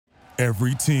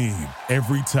Every team,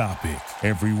 every topic,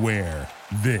 everywhere.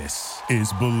 This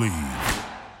is Believe.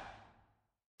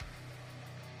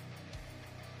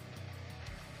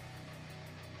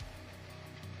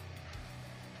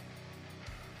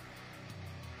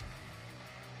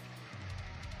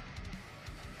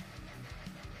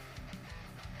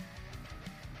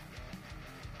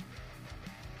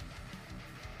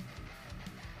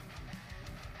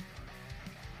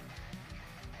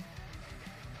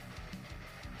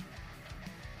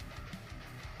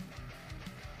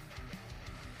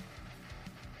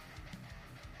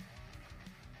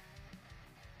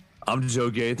 I'm Joe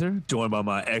Gaither, joined by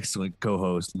my excellent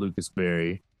co-host, Lucas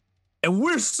Berry. And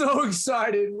we're so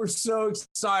excited. We're so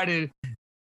excited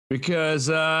because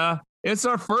it's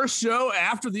our first show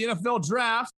after the NFL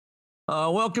draft.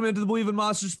 Welcome into the Believe in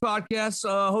Monsters podcast,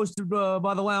 hosted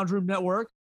by the Lounge Room Network.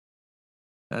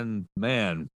 And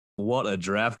man, what a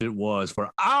draft it was for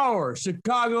our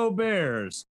Chicago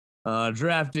Bears,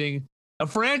 drafting a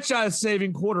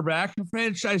franchise-saving quarterback, a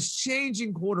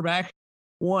franchise-changing quarterback,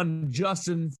 one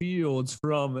Justin Fields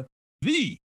from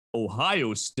the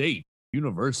Ohio State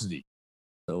University.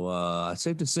 So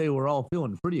safe to say we're all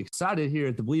feeling pretty excited here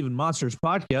at the Believe in Monsters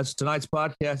podcast. Tonight's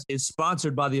podcast is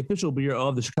sponsored by the official beer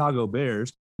of the Chicago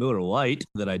Bears, Miller Lite,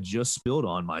 that I just spilled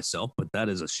on myself, but that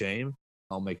is a shame.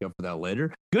 I'll make up for that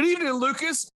later. Good evening,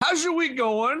 Lucas. How's your week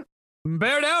going?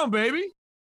 Bear down, baby.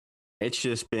 It's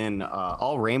just been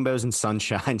all rainbows and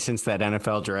sunshine since that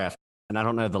NFL draft. And I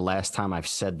don't know the last time I've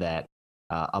said that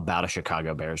about a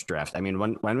Chicago Bears draft. I mean,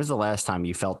 when was the last time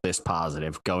you felt this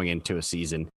positive going into a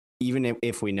season, even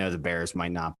if we know the Bears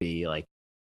might not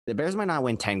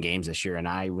win 10 games this year, and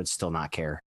I would still not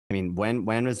care. I mean,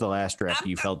 when was the last draft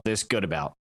you felt this good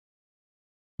about?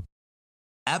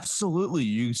 Absolutely.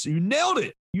 You nailed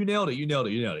it. You nailed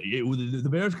it. The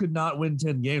Bears could not win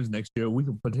 10 games next year. We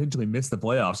could potentially miss the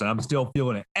playoffs, and I'm still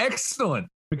feeling excellent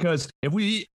because if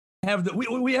we have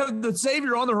we have the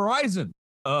savior on the horizon,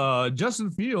 Justin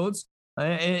Fields,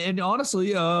 and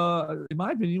honestly, in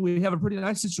my opinion, we have a pretty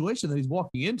nice situation that he's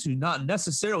walking into, not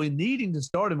necessarily needing to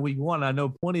start in week one. I know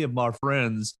plenty of my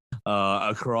friends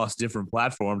across different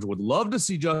platforms would love to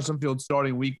see Justin Fields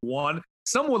starting week one.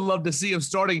 Some would love to see him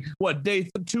starting, day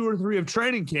 2 or 3 of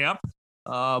training camp.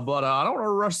 But I don't want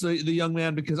to rush the young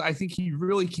man because I think he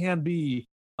really can be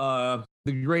the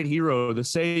great hero, the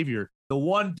savior, the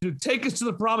one to take us to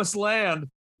the promised land,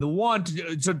 the one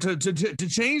to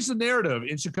change the narrative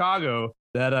in Chicago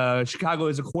that Chicago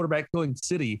is a quarterback-killing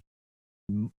city.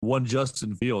 One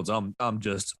Justin Fields. I'm a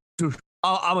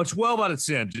 12 out of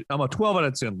 10. I'm a 12 out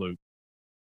of 10, Luke.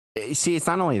 See, it's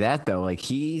not only that though.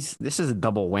 This is a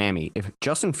double whammy. If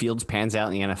Justin Fields pans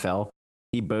out in the NFL,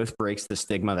 he both breaks the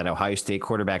stigma that Ohio State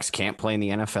quarterbacks can't play in the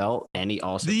NFL, and he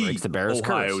also breaks the Bears'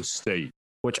 Ohio curse. State,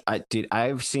 which I've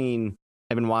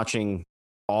been watching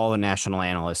all the national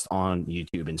analysts on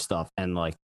YouTube and stuff, and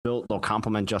they'll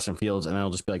compliment Justin Fields, and they'll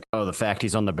just be like, "Oh, the fact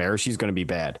he's on the Bears, he's going to be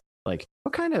bad." Like,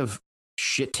 what kind of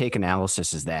shit take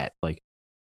analysis is that? Like,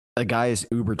 a guy is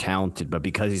uber talented, but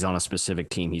because he's on a specific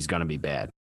team, he's going to be bad.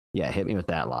 Yeah, hit me with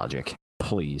that logic,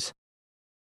 please.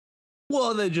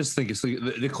 Well, they just think it's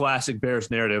the classic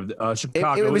Bears narrative.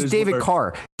 Chicago. It was David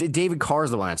Carr. David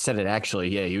Carr's the one that said it, actually.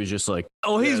 Yeah, he was just like,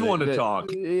 "Oh, he's one to talk."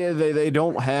 Yeah,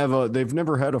 they've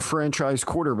never had a franchise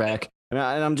quarterback, and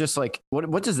I'm just like,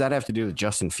 what does that have to do with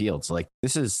Justin Fields? Like,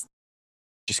 this is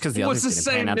just because the others didn't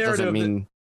pan out doesn't mean.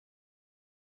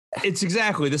 It's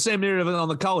exactly the same narrative on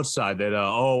the college side that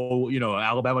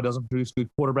Alabama doesn't produce good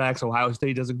quarterbacks, Ohio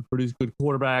State doesn't produce good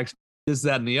quarterbacks, this,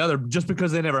 that, and the other, just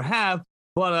because they never have.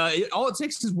 But all it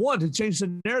takes is one to change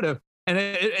the narrative, and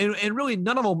really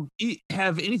none of them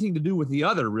have anything to do with the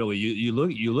other. Really, you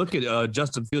look at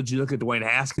Justin Fields, you look at Dwayne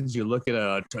Haskins, you look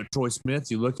at Troy Smith,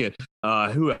 you look at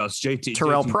who else?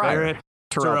 Terrell Pryor.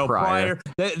 Terrell Pryor.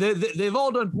 They've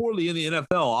all done poorly in the NFL,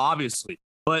 obviously,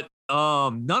 but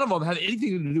none of them had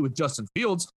anything to do with Justin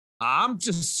Fields. I'm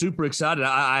just super excited.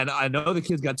 I know the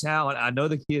kid's got talent. I know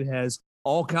the kid has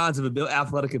all kinds of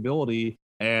athletic ability,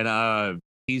 and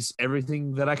he's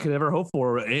everything that I could ever hope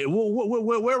for. Where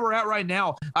we're at right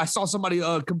now, I saw somebody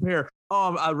compare.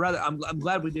 I'm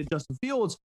glad we did Justin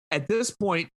Fields at this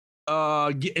point.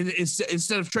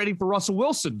 Instead of trading for Russell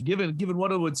Wilson, given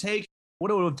what it would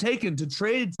have taken to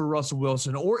trade for Russell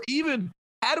Wilson, or even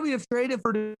had we have traded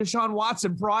for Deshaun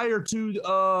Watson prior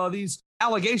to these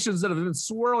allegations that have been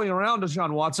swirling around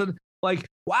Deshaun Watson. Like,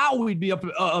 wow, we'd be up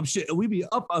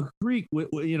a creek.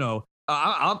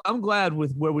 I'm glad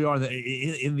with where we are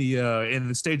in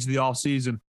the stage of the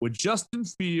offseason with Justin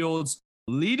Fields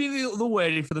leading the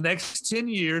way for the next 10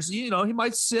 years. He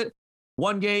might sit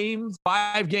 1 game,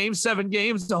 5 games, 7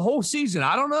 games, the whole season.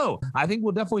 I don't know. I think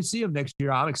we'll definitely see him next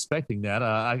year. I'm expecting that.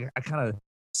 I kind of.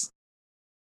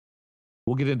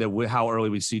 We'll get into how early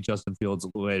we see Justin Fields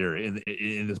later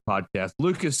in this podcast.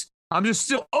 Lucas, I'm just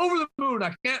still over the moon.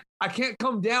 I can't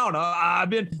come down. I've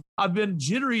been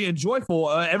jittery and joyful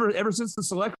ever since the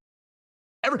select.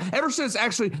 Ever since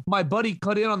actually my buddy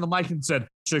cut in on the mic and said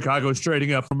Chicago's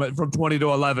trading up from 20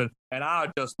 to 11, and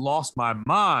I just lost my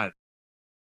mind.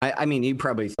 I mean, you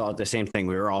probably thought the same thing.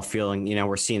 We were all feeling,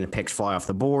 we're seeing the picks fly off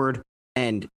the board.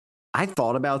 And I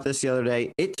thought about this the other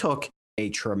day. It took a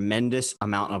tremendous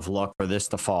amount of luck for this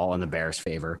to fall in the Bears'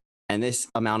 favor. And this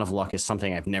amount of luck is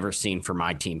something I've never seen for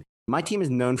my team. My team is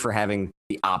known for having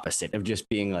the opposite of just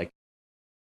being like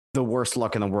the worst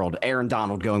luck in the world. Aaron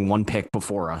Donald going 1 pick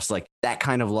before us. Like that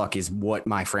kind of luck is what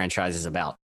my franchise is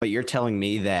about. But you're telling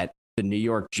me that the New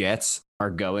York Jets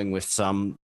are going with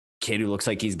some kid who looks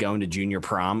like he's going to junior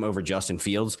prom over Justin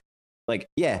Fields. Like,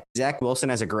 yeah, Zach Wilson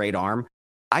has a great arm.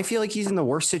 I feel like he's in the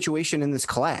worst situation in this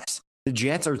class. The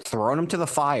Jets are throwing him to the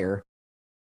fire.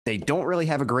 They don't really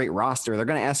have a great roster. They're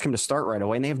going to ask him to start right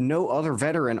away, and they have no other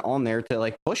veteran on there to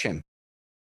like push him.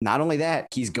 Not only that,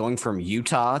 he's going from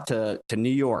Utah to New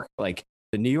York. Like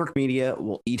the New York media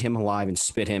will eat him alive and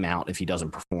spit him out if he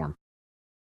doesn't perform.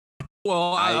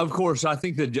 Well, of course, I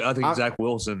think Zach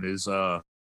Wilson is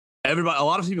everybody. A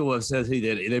lot of people have said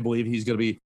they believe he's going to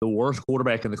be the worst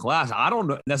quarterback in the class. I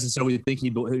don't necessarily think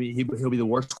he'll be the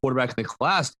worst quarterback in the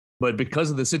class, but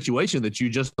because of the situation that you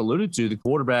just alluded to, the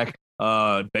quarterback,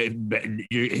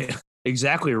 you're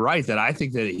exactly right. That I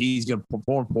think that he's going to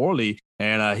perform poorly,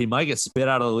 and he might get spit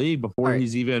out of the league before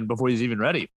he's even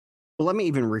ready. Well, let me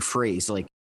even rephrase, like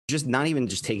just not even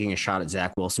just taking a shot at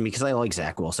Zach Wilson, because I like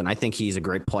Zach Wilson. I think he's a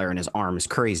great player, and his arm is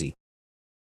crazy.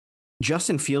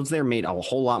 Justin Fields there made a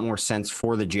whole lot more sense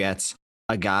for the Jets,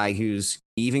 a guy who's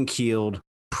even-keeled,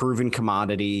 proven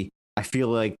commodity. I feel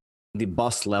like the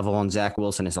bust level on Zach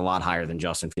Wilson is a lot higher than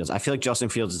Justin Fields. I feel like Justin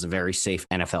Fields is a very safe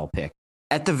NFL pick.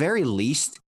 At the very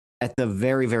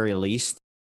very least,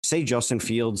 say Justin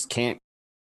Fields can't,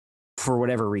 for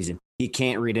whatever reason, he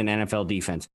can't read an NFL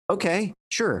defense. Okay,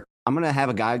 sure. I'm going to have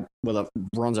a guy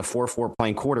runs a 4-4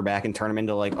 playing quarterback and turn him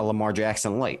into like a Lamar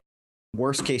Jackson light.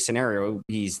 Worst case scenario,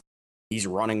 he's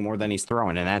running more than he's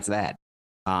throwing, and that's that.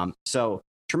 So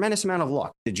tremendous amount of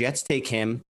luck. The Jets take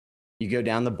him. You go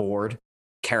down the board.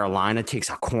 Carolina takes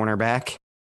a cornerback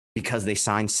because they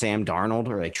signed Sam Darnold,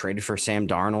 or they traded for Sam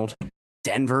Darnold.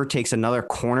 Denver takes another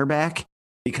cornerback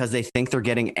because they think they're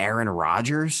getting Aaron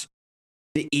Rodgers.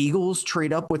 The Eagles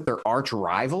trade up with their arch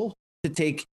rival to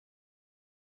take.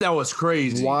 That was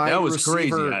crazy. That was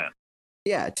crazy.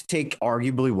 Yeah, to take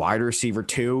arguably wide receiver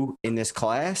 2 in this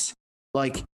class.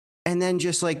 Like, and then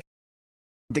just like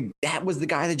that was the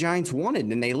guy the Giants wanted,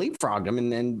 and they leapfrogged him,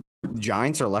 and then the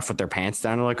Giants are left with their pants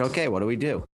down and like, okay, what do we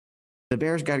do? The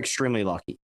Bears got extremely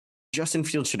lucky. Justin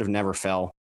Fields should have never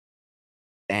fell,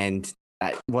 and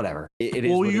whatever. It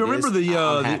is. Well, you remember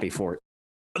I'm happy for it.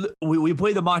 We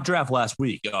played the mock draft last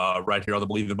week, right here on the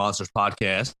Believe in Monsters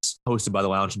podcast, hosted by the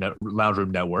Lounge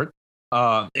Room Network.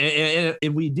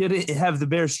 And we did have the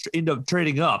Bears end up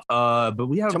trading up, but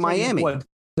we have to Miami.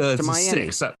 To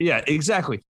Miami. 6. Yeah,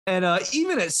 exactly. And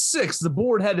even at 6, the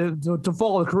board had to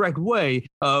fall the correct way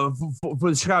for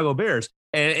the Chicago Bears.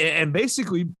 And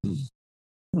basically,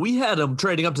 we had them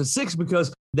trading up to 6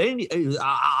 because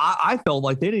I felt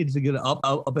like they needed to get up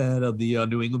ahead of the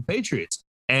New England Patriots.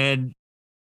 And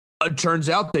it turns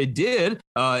out they did,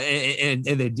 and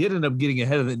they did end up getting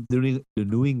ahead of the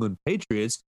New England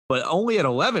Patriots, but only at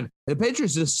 11. The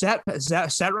Patriots just sat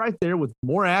right there with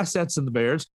more assets than the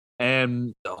Bears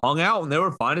and hung out, and they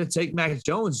were fine to take Mac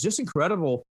Jones. Just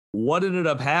incredible what ended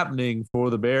up happening for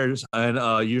the Bears. And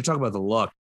you're talking about the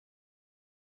luck.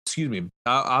 Excuse me.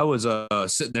 I was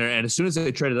sitting there, and as soon as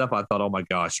they traded up, I thought, oh my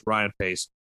gosh, Ryan Pace,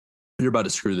 you're about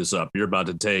to screw this up. You're about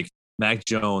to take Mac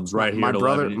Jones right here.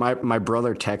 My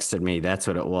brother texted me. That's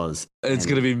what it was. It's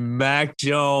going to be Mac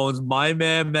Jones, my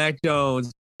man Mac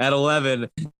Jones at 11,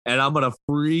 and I'm going to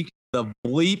freak the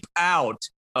bleep out.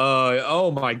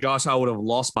 Oh my gosh, I would have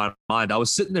lost my mind. I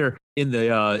was sitting there in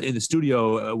the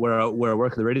studio where I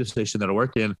work at the radio station that I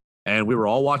work in, and we were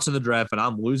all watching the draft, and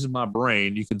I'm losing my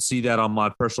brain. You can see that on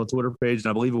my personal Twitter page, and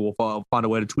I believe we'll find a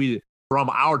way to tweet it from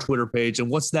our Twitter page.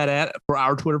 And what's that at for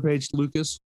our Twitter page,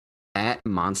 Lucas? At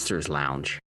Monsters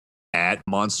Lounge. At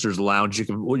Monsters Lounge.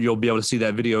 You'll be able to see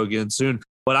that video again soon.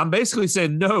 But I'm basically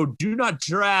saying, no, do not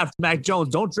draft Mac Jones.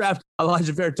 Don't draft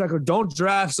Elijah Vera-Tucker. Don't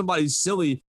draft somebody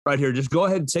silly right here. Just go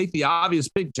ahead and take the obvious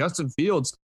pick, Justin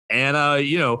Fields. And,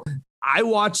 I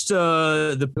watched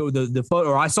the photo,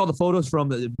 or I saw the photos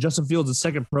from Justin Fields'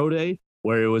 second pro day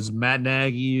where it was Matt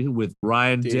Nagy with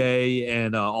Ryan Day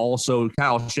and also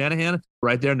Kyle Shanahan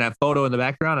right there in that photo in the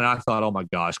background. And I thought, oh my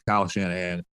gosh, Kyle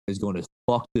Shanahan is going to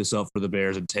fuck this up for the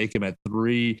Bears and take him at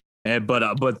 3.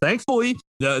 But thankfully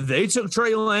they took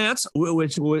Trey Lance,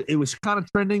 which it was kind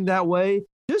of trending that way.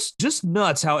 Just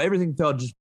nuts how everything felt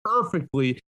just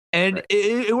perfectly, and right.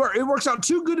 it works out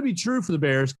too good to be true for the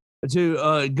Bears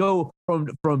to go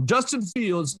from Justin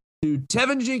Fields to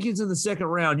Tevin Jenkins in the second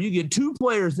round. You get 2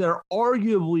 players that are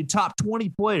arguably top 20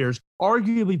 players,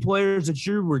 arguably players that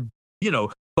you were,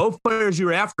 both players you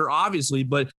were after, obviously,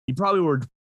 but you probably were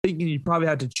thinking you probably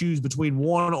had to choose between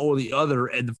one or the other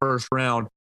in the first round.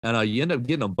 And you end up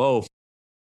getting them both.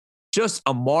 Just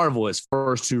a marvelous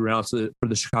first 2 rounds for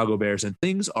the Chicago Bears, and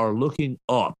things are looking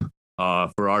up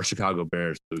for our Chicago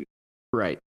Bears.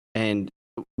 Right. And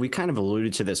we kind of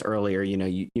alluded to this earlier.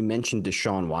 You mentioned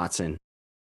Deshaun Watson,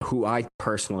 who I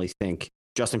personally think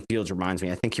Justin Fields reminds me.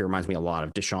 I think he reminds me a lot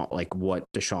of Deshaun, like what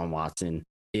Deshaun Watson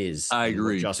is. I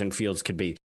agree. What Justin Fields could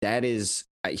be. That is,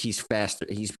 he's faster.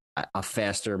 He's a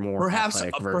faster, more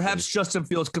perhaps Justin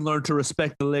Fields can learn to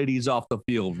respect the ladies off the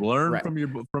field. Learn right. from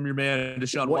your man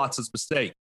Deshaun Watson's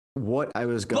mistake. What I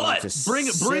was going to say,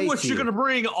 bring what you're going to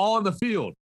bring on the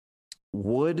field.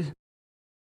 Would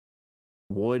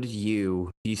do you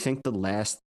think the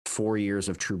last 4 years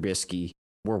of Trubisky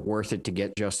were worth it to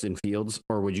get Justin Fields,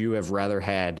 or would you have rather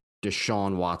had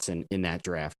Deshaun Watson in that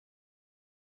draft?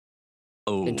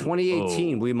 In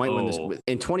 2018, we might win this.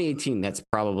 In 2018, that's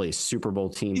probably a Super Bowl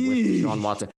team with Deshaun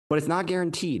Watson, but it's not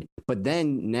guaranteed. But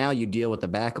then now you deal with the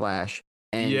backlash.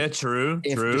 And true.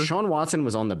 If Deshaun Watson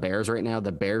was on the Bears right now,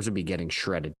 the Bears would be getting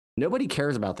shredded. Nobody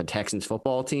cares about the Texans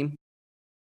football team.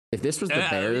 If this was the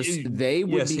Bears, they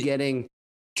would be getting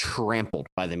trampled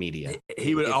by the media.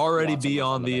 He would already be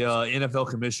on the NFL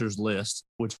commissioners list,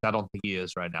 which I don't think he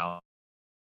is right now.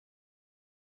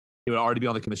 He would already be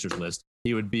on the commissioners list.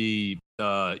 He would be,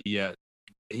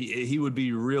 he would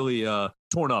be really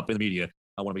torn up in the media.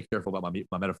 I want to be careful about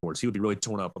my metaphors. He would be really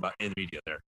torn up about in the media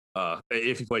there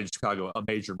if he played in Chicago, a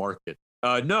major market.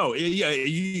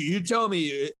 You tell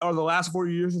me, are the last 4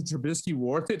 years of Trubisky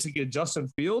worth it to get Justin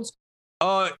Fields?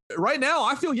 Right now,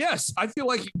 I feel yes. I feel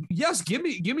like yes. Give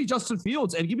me Justin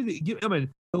Fields and the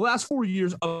last 4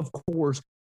 years, of course,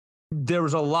 there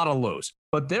was a lot of lows,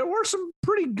 but there were some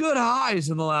pretty good highs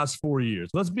in the last 4 years.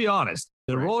 Let's be honest.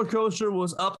 The roller coaster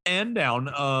was up and down,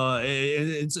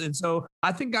 and so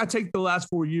I think I take the last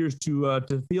 4 years to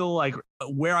feel like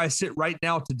where I sit right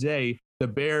now today, the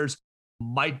Bears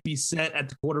might be set at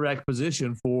the quarterback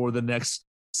position for the next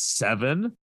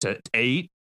 7 to 8,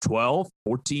 12,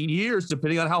 14 years,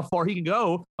 depending on how far he can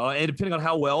go, and depending on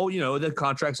how well the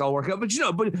contracts all work out.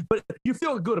 But but you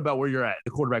feel good about where you're at,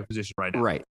 the quarterback position right now,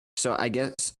 right? So I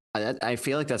guess I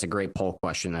feel like that's a great poll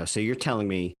question, though. So you're telling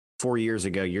me 4 years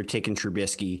ago you're taking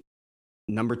Trubisky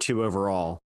number 2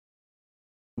 overall,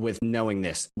 with knowing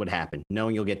this would happen,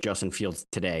 knowing you'll get Justin Fields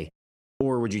today,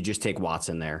 or would you just take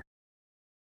Watson there,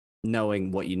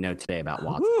 knowing what you know today about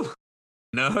Watson? Woo.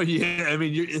 No, yeah, I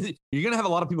mean you're gonna have a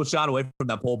lot of people shying away from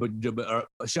that poll, but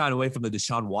shying away from the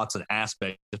Deshaun Watson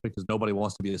aspect just because nobody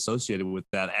wants to be associated with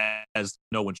that, as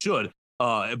no one should.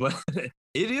 But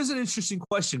it is an interesting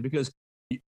question because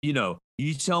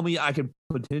you tell me I could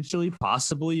potentially,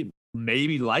 possibly,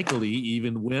 maybe, likely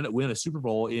even win a Super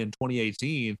Bowl in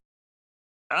 2018.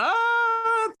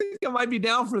 I think I might be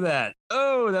down for that.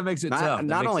 Oh, that makes it tough.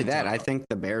 Not only that, I think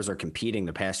the Bears are competing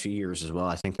the past few years as well.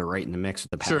 I think they're right in the mix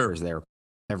with the Packers there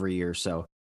every year. So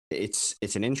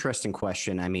it's an interesting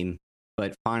question. I mean,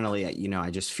 but finally, I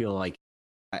just feel like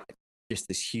just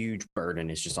this huge burden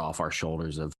is just off our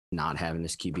shoulders of not having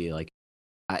this QB. Like,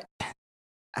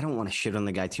 I don't want to shit on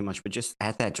the guy too much, but just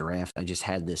at that draft, I just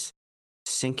had this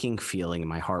sinking feeling in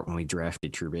my heart when we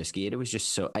drafted Trubisky. It was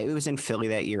just it was in Philly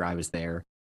that year. I was there.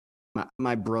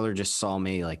 My brother just saw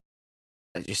me, like,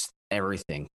 just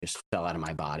everything just fell out of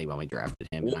my body when we drafted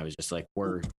him. And I was just like,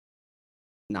 we're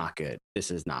not good.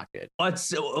 This is not good. I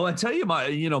tell you,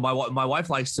 my wife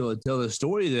likes to tell the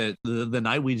story that the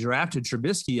night we drafted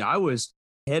Trubisky, I was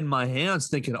head in my hands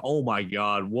thinking, oh my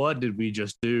God, what did we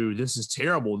just do? This is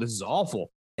terrible. This is awful.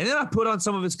 And then I put on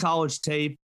some of his college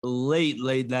tape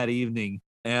late that evening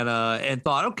and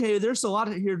thought, okay, there's a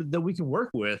lot here that we can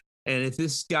work with. And if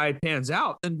this guy pans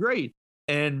out, then great.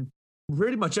 And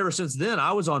pretty much ever since then,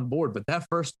 I was on board. But that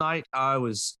first night, I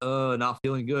was not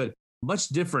feeling good. Much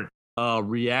different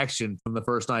reaction from the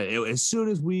first night. As soon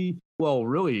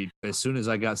as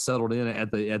I got settled in at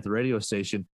the radio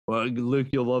station. Well, Luke,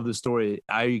 you'll love the story.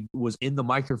 I was in the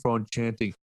microphone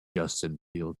chanting, Justin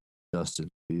Fields, Justin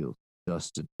Fields,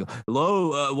 Justin.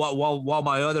 While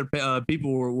my other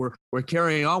people were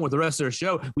carrying on with the rest of their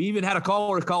show, we even had a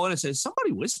caller call in and said,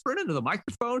 somebody whispering into the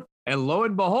microphone. And lo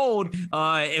and behold,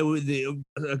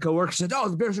 a coworker said, oh,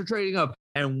 the Bears are trading up.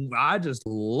 And I just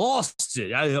lost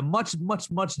it. A much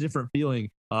different feeling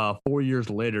 4 years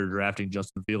later drafting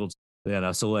Justin Fields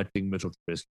than selecting Mitchell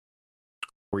Trubisky.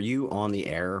 Were you on the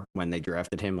air when they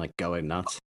drafted him, like going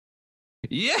nuts?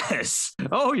 Yes.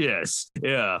 Oh, yes.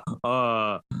 Yeah.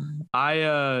 I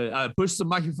pushed the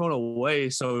microphone away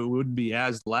so it wouldn't be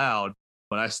as loud,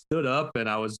 but I stood up and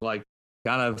I was like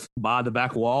kind of by the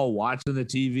back wall watching the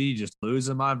TV, just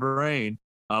losing my brain.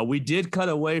 We did cut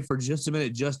away for just a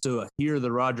minute just to hear the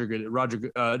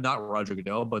not Roger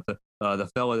Goodell, but the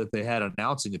fella that they had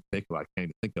announcing the pick, who I can't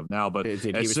even think of now. But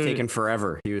he was taking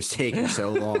forever. He was taking so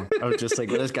long. I was just like,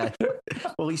 this guy,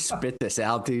 will he spit this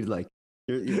out, dude? Like,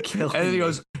 you're killing and then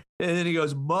me. he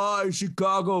goes, my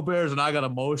Chicago Bears, and I got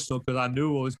emotional because I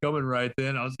knew what was coming right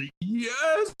then. I was like,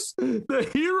 yes, the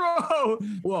hero.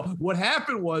 Well, what had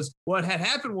happened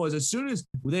was, as soon as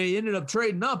they ended up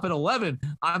trading up at 11,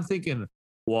 I'm thinking,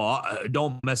 well,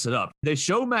 don't mess it up. They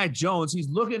show Mac Jones. He's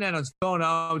looking at his phone.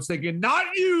 I was thinking, not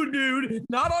you, dude.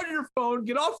 Not on your phone.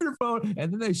 Get off your phone.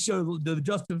 And then they show the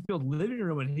Justin Fields living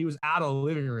room, and he was out of the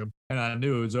living room. And I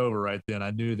knew it was over right then. I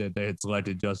knew that they had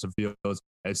selected Justin Fields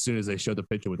as soon as they showed the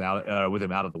picture with him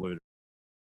out of the living room.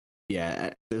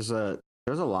 Yeah, there's a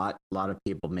lot of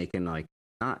people making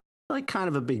not like kind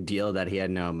of a big deal that he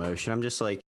had no emotion. I'm just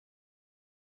like,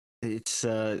 it's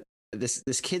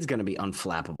this kid's gonna be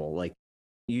unflappable. Like,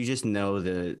 you just know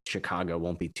the Chicago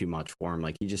won't be too much for him.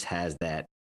 Like, he just has that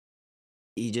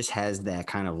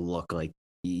kind of look, like,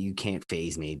 you can't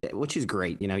phase me, which is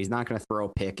great. You know, he's not going to throw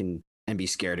a pick and be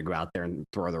scared to go out there and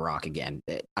throw the rock again.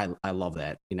 I love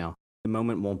that. You know, the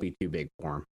moment won't be too big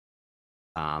for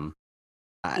him.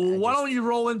 Why don't you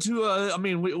roll into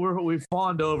we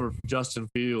fawned over Justin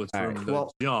Fields from the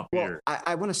jump here.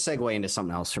 I want to segue into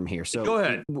something else from here. So go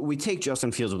ahead. We take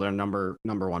Justin Fields with our number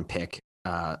one pick.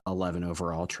 11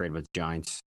 overall, trade with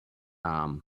Giants.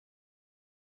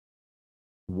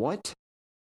 What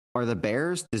are the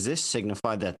Bears? Does this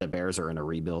signify that the Bears are in a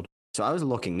rebuild? So I was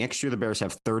looking. Next year, the Bears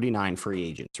have 39 free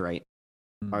agents, right?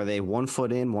 Mm-hmm. Are they 1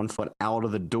 foot in, 1 foot out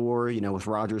of the door? You know, with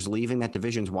Rodgers leaving, that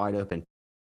division's wide open.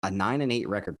 A 9-8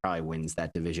 record probably wins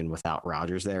that division without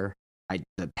Rodgers there.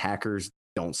 The Packers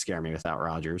don't scare me without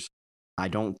Rodgers. I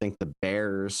don't think the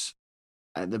Bears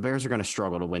are going to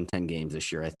struggle to win 10 games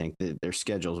this year. I think their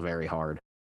schedule is very hard.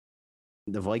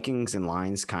 The Vikings and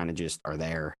Lions kind of just are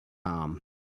there.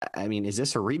 I mean, is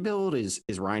this a rebuild? Is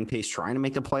Ryan Pace trying to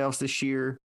make the playoffs this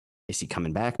year? Is he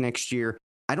coming back next year?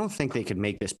 I don't think they could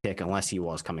make this pick unless he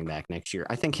was coming back next year.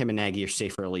 I think him and Nagy are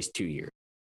safe for at least 2 years.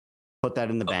 Put that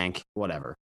in the bank,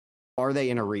 whatever. Are they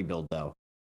in a rebuild, though?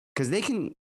 Because they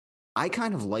can – I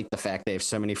kind of like the fact they have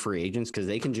so many free agents because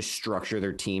they can just structure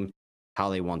their team how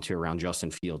they want to around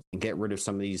Justin Fields and get rid of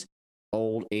some of these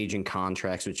old aging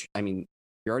contracts, which, I mean,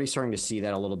 you're already starting to see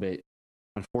that a little bit.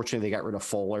 Unfortunately, they got rid of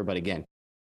Fuller, but again,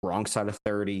 wrong side of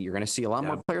 30. You're going to see a lot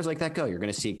more players like that go. You're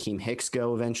going to see Akeem Hicks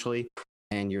go eventually,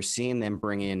 and you're seeing them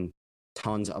bring in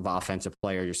tons of offensive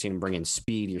players. You're seeing them bring in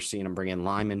speed. You're seeing them bring in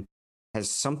linemen. Has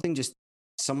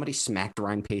somebody smacked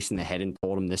Ryan Pace in the head and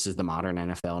told him this is the modern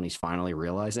NFL, and he's finally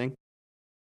realizing?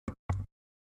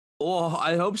 Well,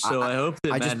 I hope so. I hope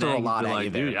that I just throw a lot at you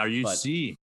there. Dude, are you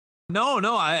seeing? No.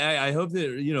 I hope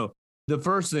that, the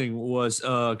first thing was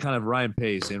kind of Ryan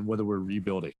Pace and whether we're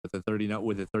rebuilding with the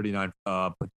 39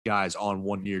 guys on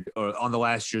 1 year or on the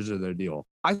last years of their deal.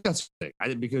 I think that's the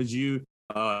thing. Because you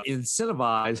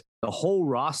incentivize the whole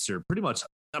roster pretty much.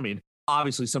 I mean,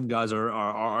 obviously some guys are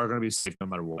going to be safe no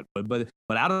matter what. But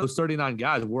out of those 39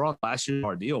 guys, we're on last year's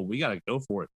our deal. We got to go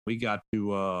for it. We got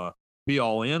to be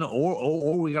all in,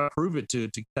 or we got to prove it to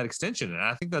get that extension. And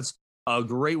I think that's a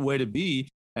great way to be.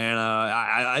 And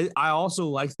I also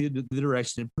like the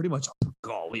direction. And pretty much,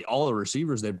 golly, all the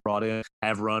receivers they brought in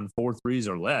have run 4.3s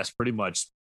or less, pretty much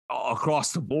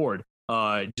across the board.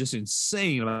 Just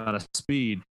insane amount of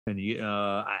speed. And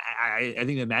I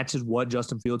think that matches what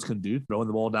Justin Fields can do, throwing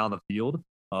the ball down the field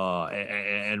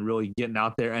and really getting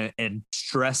out there and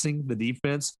stressing the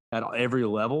defense at every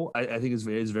level. I think is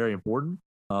very important.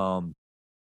 I'm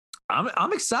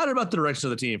excited about the direction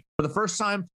of the team for the first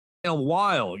time in a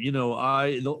while.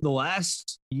 The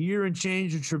last year and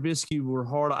change of Trubisky were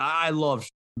hard. I love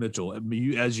Mitchell,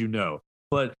 as you know,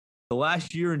 but the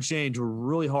last year and change were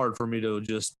really hard for me to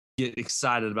just get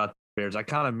excited about the Bears. I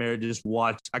kind of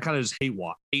just hate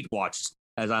watch,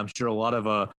 as I'm sure a lot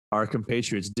of our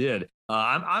compatriots did.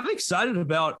 I'm excited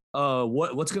about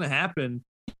what's going to happen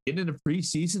getting into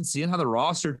preseason, seeing how the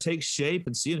roster takes shape,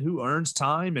 and seeing who earns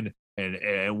time and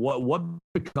what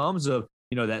becomes of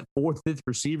that fourth, fifth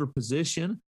receiver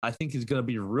position, I think is going to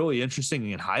be really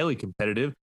interesting and highly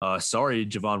competitive. Sorry,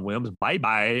 Javon Wims, bye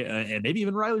bye, and maybe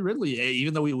even Riley Ridley,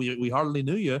 even though we hardly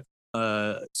knew you.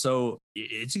 So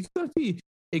it's going to be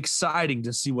exciting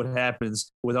to see what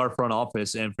happens with our front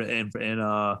office, and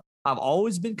I've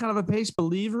always been kind of a Pace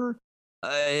believer,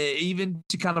 even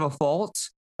to kind of a fault.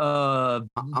 I'm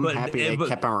happy they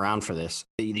kept him around for this.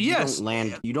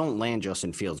 You don't land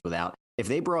Justin Fields without. If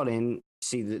they brought in,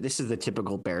 this is the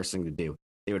typical Bears thing to do.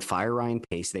 They would fire Ryan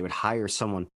Pace. They would hire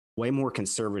someone way more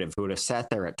conservative who would have sat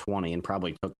there at 20 and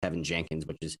probably took Tevin Jenkins,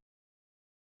 which is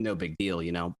no big deal,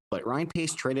 But Ryan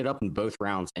Pace traded up in both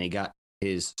rounds, and he got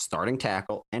his starting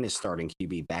tackle and his starting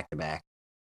QB back to back.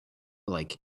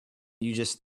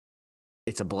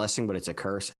 It's a blessing, but it's a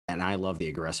curse. And I love the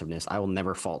aggressiveness. I will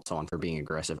never fault someone for being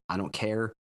aggressive. I don't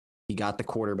care. He got the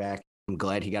quarterback. I'm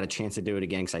glad he got a chance to do it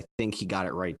again, because I think he got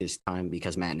it right this time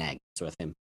because Matt Nagy was with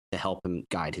him to help him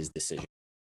guide his decision.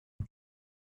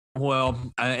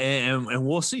 Well, and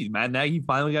we'll see. Matt Nagy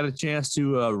finally got a chance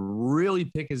to really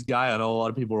pick his guy. I know a lot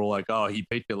of people were like, "Oh, he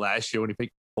picked it last year when he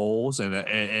picked Foles,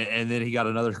 and then he got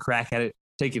another crack at it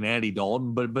taking Andy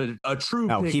Dalton." But a true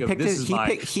pick. He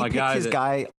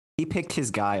picked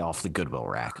his guy off the Goodwill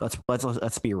rack.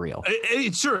 Let's be real.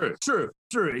 True.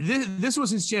 This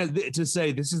was his chance to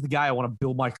say, "This is the guy I want to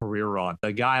build my career on.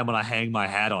 The guy I'm going to hang my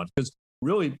hat on." Because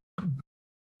really,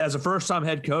 as a first-time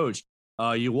head coach,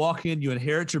 you walk in, you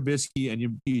inherit Trubisky,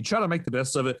 and you try to make the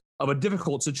best of it, of a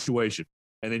difficult situation.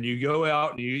 And then you go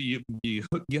out and you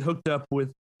get hooked up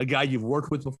with a guy you've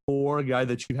worked with before, a guy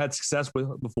that you've had success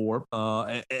with before.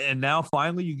 And now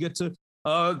finally you get to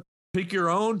pick your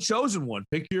own chosen one.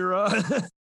 Pick your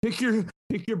pick your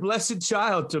blessed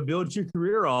child to build your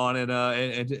career on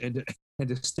and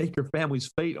to stake your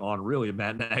family's fate on, really,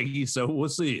 Matt Nagy. So we'll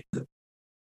see.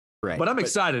 Right. But I'm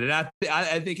excited, and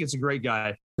I think it's a great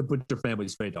guy to put your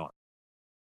family's fate on.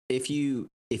 If you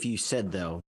said,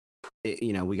 though,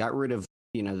 we got rid of,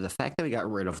 the fact that we got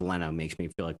rid of Leno makes me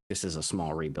feel like this is a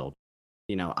small rebuild.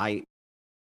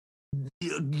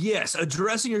 Yes,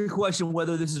 addressing your question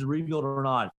whether this is a rebuild or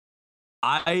not,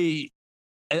 I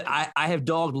have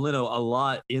dogged Leno a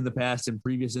lot in the past, in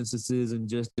previous instances, and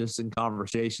just in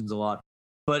conversations a lot.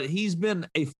 But he's been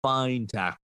a fine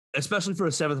tackle, especially for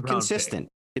a seventh round consistent.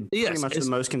 Pretty much the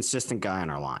most consistent guy on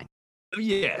our line.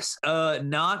 Yes,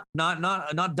 not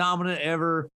dominant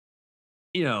ever.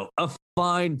 A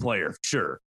fine player,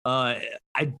 sure. I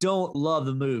don't love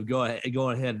the move. Go ahead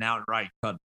and outright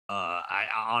cut. I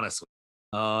honestly,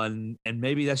 and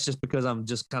maybe that's just because I'm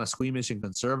just kind of squeamish and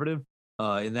conservative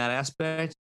in that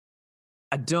aspect.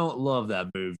 I don't love that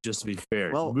move, just to be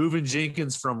fair. Well, moving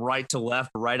Jenkins from right to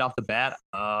left right off the bat,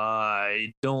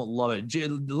 I don't love it.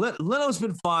 Leno's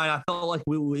been fine. I felt like it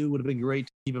would have been great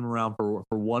to keep him around for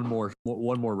one more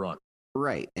run.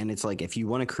 Right, and it's like, if you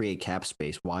want to create cap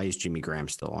space, why is Jimmy Graham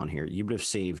still on here? You would have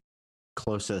saved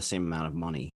close to the same amount of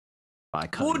money by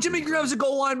cutting. Well, Jimmy Graham's a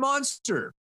goal line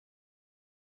monster.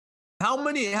 How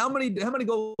many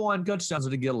goal line touchdowns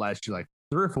did he get last year? Like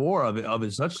 3 or 4 of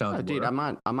his touchdowns. Oh, dude, I'm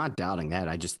not doubting that.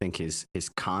 I just think his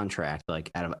contract,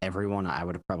 like, out of everyone, I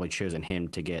would have probably chosen him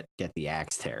to get the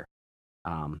axe tear.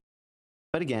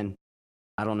 But again,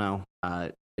 I don't know.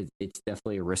 It's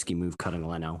definitely a risky move cutting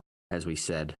Leno, as we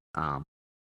said.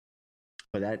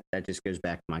 But that just goes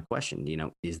back to my question.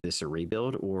 Is this a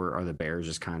rebuild, or are the Bears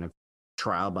just kind of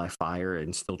trial by fire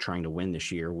and still trying to win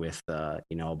this year with a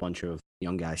bunch of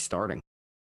young guys starting?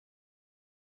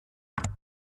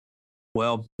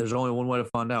 Well, there's only one way to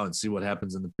find out and see what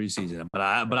happens in the preseason. But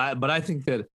I think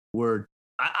that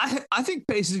I think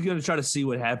Pace is going to try to see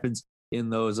what happens in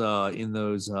those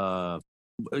with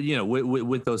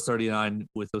those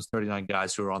 39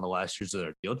 guys who are on the last years of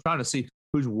their deal, trying to see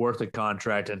who's worth a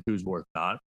contract and who's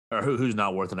who's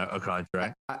not worth a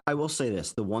contract. I will say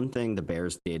this: the one thing the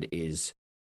Bears did is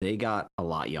they got a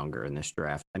lot younger in this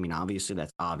draft. I mean, obviously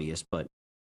that's obvious, but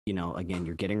again,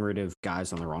 you're getting rid of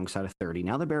guys on the wrong side of 30.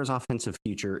 Now the Bears' offensive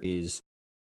future is,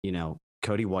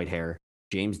 Cody Whitehair,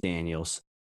 James Daniels,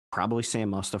 probably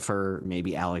Sam Mustipher,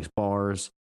 maybe Alex Bars,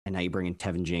 and now you bring in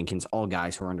Tevin Jenkins, all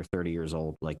guys who are under 30 years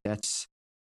old. Like, that's,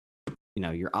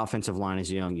 your offensive line is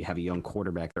young. You have a young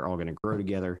quarterback. They're all going to grow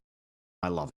together. I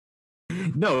love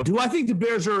it. No, do I think the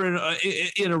Bears are in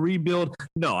a rebuild?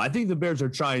 No, I think the Bears are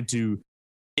trying to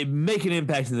make an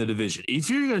impact in the division. If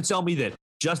you're going to tell me that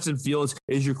Justin Fields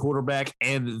is your quarterback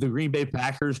and the Green Bay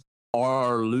Packers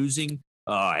are losing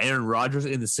Aaron Rodgers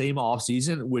in the same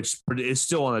offseason, which is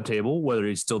still on the table, whether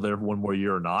he's still there for one more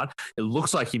year or not. It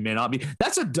looks like he may not be.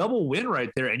 That's a double win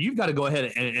right there, and you've got to go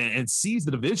ahead and seize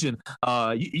the division.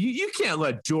 You can't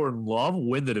let Jordan Love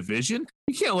win the division.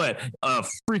 You can't let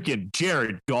freaking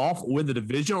Jared Goff win the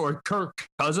division or Kirk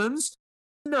Cousins.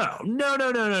 No.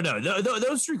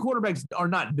 Those three quarterbacks are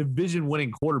not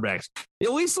division-winning quarterbacks.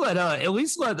 At least let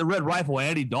the Red Rifle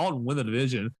Andy Dalton win the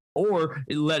division, or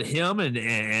let him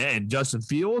and Justin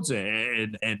Fields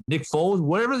and Nick Foles,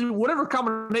 whatever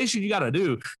combination you got to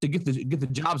do to get the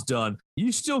jobs done.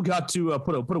 You still got to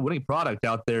put a winning product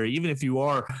out there, even if you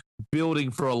are building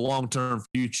for a long-term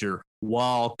future.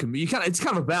 It's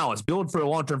kind of a balance, build for a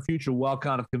long-term future while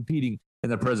kind of competing in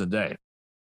the present day.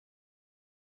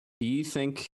 Do you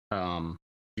think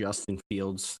Justin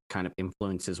Fields kind of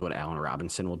influences what Allen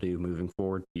Robinson will do moving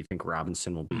forward? Do you think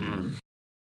Robinson will be,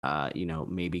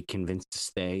 maybe convinced to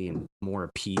stay and more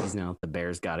appeased now that the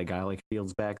Bears got a guy like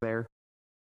Fields back there?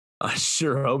 I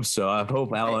sure hope so. I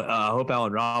hope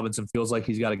Allen Robinson feels like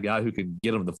he's got a guy who can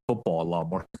get him the football a lot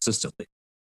more consistently.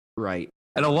 Right.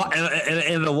 And a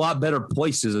lot better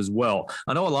places as well.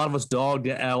 I know a lot of us dogged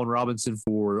Allen Robinson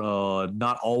for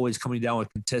not always coming down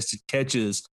with contested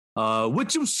catches,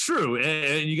 which was true,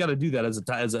 and you got to do that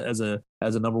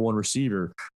as a number one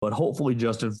receiver. But hopefully,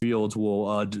 Justin Fields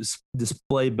will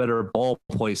display better ball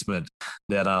placement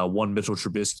than one Mitchell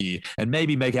Trubisky, and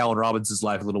maybe make Allen Robinson's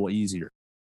life a little easier.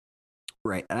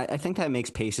 Right, and I think that makes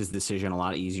Pace's decision a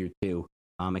lot easier too.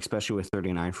 Especially with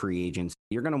 39 free agents,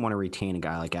 you're going to want to retain a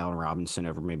guy like Allen Robinson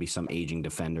over maybe some aging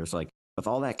defenders. Like with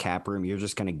all that cap room, you're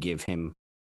just going to give him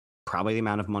probably the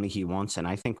amount of money he wants. And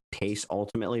I think Pace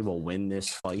ultimately will win this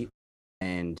fight.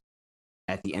 And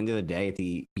at the end of the day, at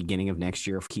the beginning of next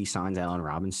year, if he signs Allen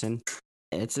Robinson,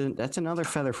 that's another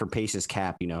feather for Pace's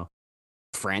cap,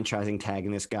 franchising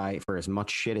tagging this guy for as much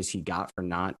shit as he got for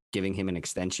not giving him an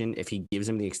extension. If he gives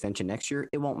him the extension next year,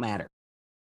 it won't matter.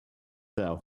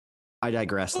 So I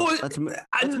digress. Let's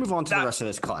move on to the rest of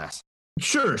this class.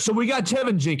 Sure. So we got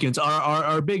Tevin Jenkins,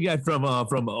 our big guy from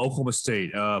Oklahoma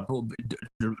State.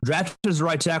 Drafted as a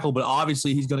right tackle, but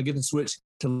obviously he's going to get the switch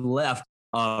to left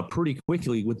pretty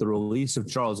quickly with the release of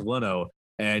Charles Leno.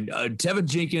 And Tevin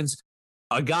Jenkins,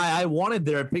 a guy I wanted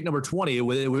there at pick number 20.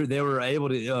 They were able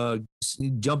to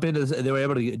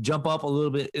jump up a little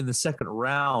bit in the second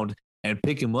round and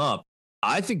pick him up.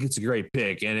 I think it's a great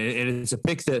pick, and it's a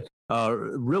pick that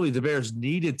really the Bears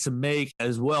needed to make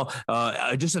as well.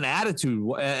 Just an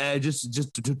attitude, just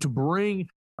to bring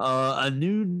a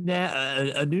new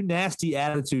nasty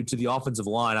attitude to the offensive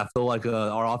line. I feel like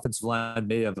our offensive line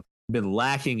may have been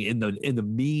lacking in the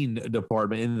mean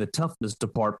department, in the toughness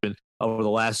department over the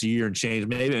last year and change,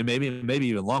 maybe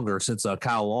even longer since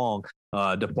Kyle Long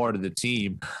departed the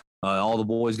team. All the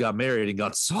boys got married and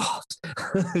got soft.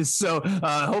 So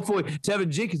hopefully Tevin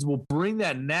Jenkins will bring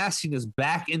that nastiness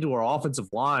back into our offensive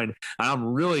line. And I'm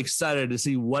really excited to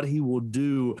see what he will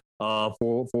do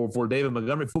for David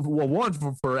Montgomery.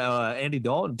 For Andy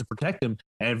Dalton to protect him,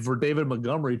 and for David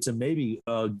Montgomery to maybe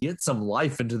get some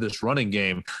life into this running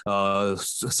game,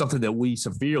 something that we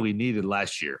severely needed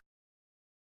last year.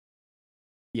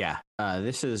 Yeah,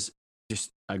 this is just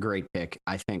a great pick.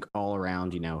 I think all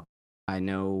around, I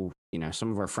know,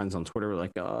 some of our friends on Twitter were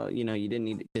like, you didn't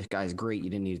need, this guy's great. You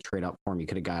didn't need to trade up for him. You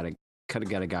could have got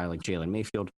a guy like Jalen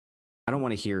Mayfield. I don't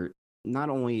want to hear, not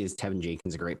only is Tevin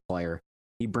Jenkins a great player,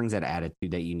 he brings that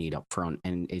attitude that you need up front.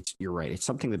 And you're right. It's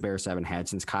something the Bears haven't had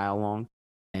since Kyle Long,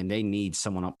 and they need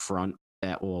someone up front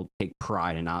that will take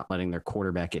pride in not letting their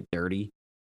quarterback get dirty.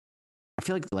 I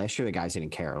feel like last year the guys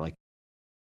didn't care. Like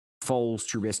Foles,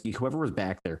 Trubisky, whoever was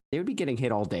back there, they would be getting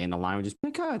hit all day, and the line would just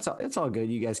be like, it's all good.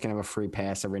 You guys can have a free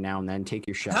pass every now and then. Take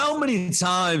your shot. How many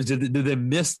times did they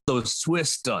miss those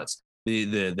twist stunts?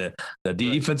 The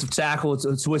defensive tackle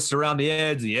twists around the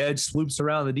edge swoops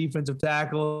around the defensive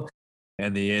tackle,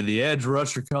 and the edge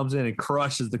rusher comes in and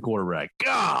crushes the quarterback.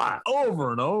 God,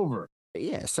 over and over.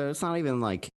 Yeah, so it's not even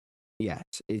like,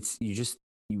 it's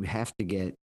you have to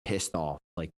get pissed off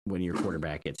like when your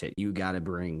quarterback gets hit. You got to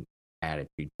bring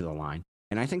attitude to the line.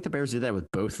 And I think the Bears did that with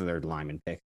both of their lineman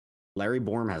picks. Larry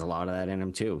Borom has a lot of that in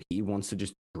him too. He wants to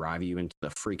just drive you into the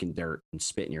freaking dirt and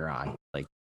spit in your eye. Like,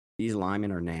 these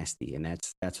linemen are nasty, and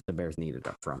that's what the Bears needed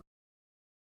up front.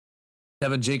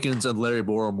 Tevin Jenkins and Larry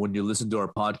Borom, when you listen to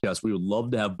our podcast, we would love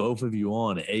to have both of you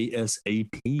on ASAP.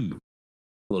 A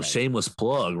little shameless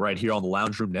plug right here on the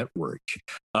Lounge Room Network.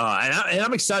 And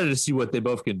I'm excited to see what they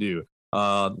both can do.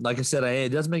 Like I said, it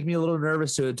does make me a little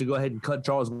nervous to go ahead and cut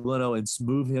Charles Leno and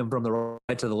move him from the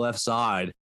right to the left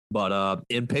side. But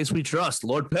in Pace we trust.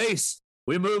 Lord Pace,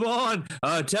 We move on.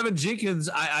 Tevin Jenkins,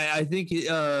 I think,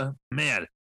 man,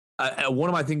 one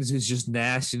of my things is just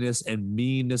nastiness and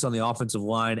meanness on the offensive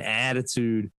line,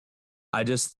 attitude.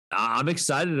 I'm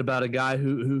excited about a guy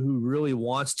who really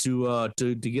wants to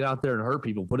get out there and hurt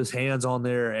people, put his hands on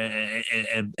there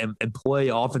and play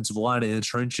offensive line in the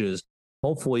trenches.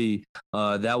 Hopefully,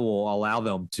 that will allow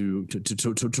them to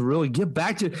really get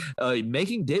back to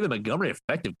making David Montgomery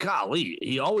effective. Golly,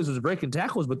 he always was breaking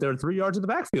tackles, but they're 3 yards in the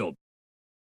backfield.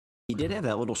 He did have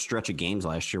that little stretch of games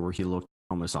last year where he looked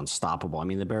almost unstoppable. I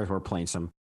mean, the Bears were playing some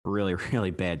really,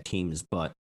 really bad teams,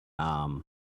 but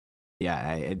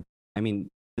yeah, I mean,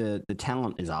 the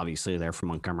talent is obviously there for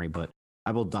Montgomery, but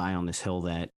I will die on this hill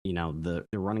that, you know, the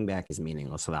running back is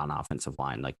meaningless without an offensive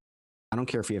line. Like, I don't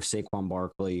care if you have Saquon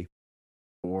Barkley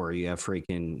or you have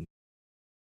freaking,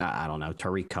 I don't know,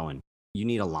 Tariq Cohen. You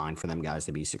need a line for them guys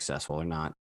to be successful. They're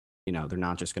not, you know, they're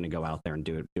not just going to go out there and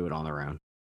do it on their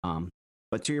own.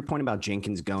 But to your point about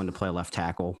Jenkins going to play left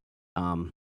tackle,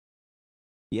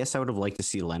 yes, I would have liked to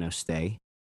see Leno stay.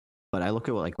 But I look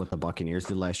at what the Buccaneers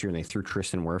did last year, and they threw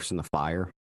Tristan Wirfs in the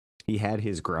fire. He had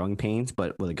his growing pains,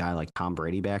 but with a guy like Tom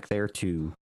Brady back there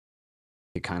to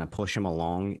kind of push him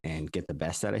along and get the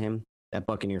best out of him, that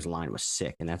Buccaneers line was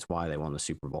sick, and that's why they won the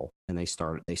Super Bowl. And they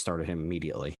started him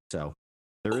immediately. So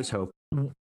there is hope.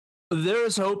 There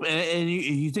is hope, and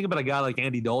you think about a guy like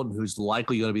Andy Dalton, who's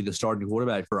likely going to be the starting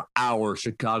quarterback for our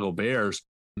Chicago Bears.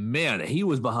 Man, he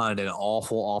was behind an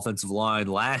awful offensive line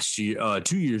last year,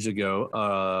 2 years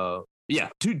ago.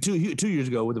 Two years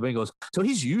ago with the Bengals. So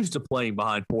he's used to playing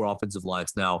behind poor offensive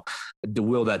lines. Now,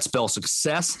 will that spell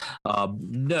success?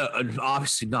 No,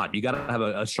 obviously not. You got to have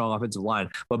a strong offensive line,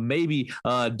 but maybe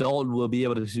Dalton will be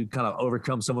able to kind of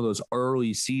overcome some of those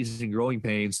early season growing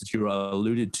pains that you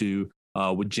alluded to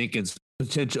with Jenkins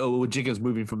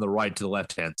moving from the right to the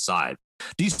left-hand side.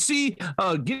 Do you see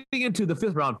getting into the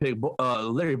 5th round pick,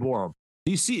 Larry Borom?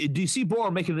 Do you see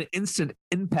Borom making an instant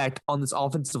impact on this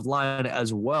offensive line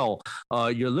as well?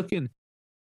 You're looking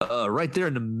right there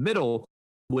in the middle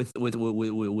with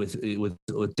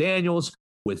Daniels,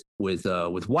 with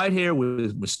Whitehair,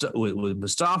 with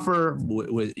Mustafa,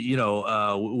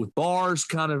 with Bars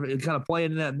kind of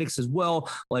playing in that mix as well.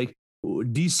 Like,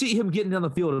 do you see him getting on the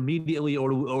field immediately,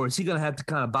 or is he going to have to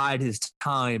kind of bide his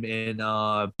time and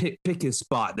pick his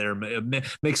spot there,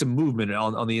 make some movement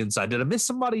on the inside? Did I miss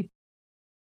somebody?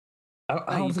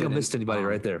 I don't think I missed anybody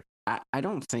right there. I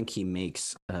don't think he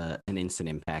makes an instant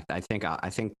impact. I think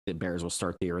the Bears will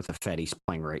start the year with a Fetty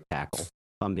playing right tackle. If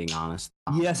I'm being honest.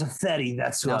 Yes, a Fetty.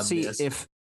 That's what I missed. If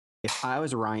I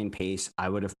was Ryan Pace, I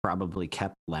would have probably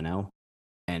kept Leno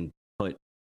and put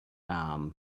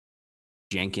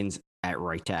Jenkins at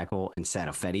right tackle and set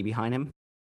a Fetty behind him.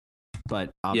 But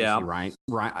obviously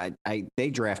Ryan, they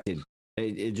drafted.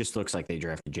 It just looks like they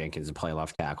drafted Jenkins to play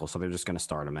left tackle, so they're just going to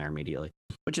start him there immediately,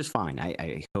 which is fine.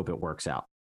 I hope it works out.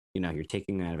 You know, you're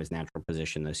taking him out of his natural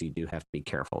position, though, so you do have to be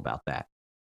careful about that.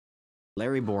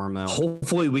 Larry Borom, though.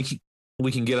 Hopefully, we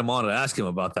can get him on and ask him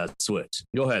about that switch.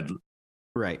 Go ahead.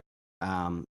 Right.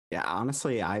 Yeah.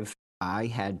 Honestly, I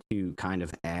had to kind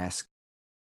of ask.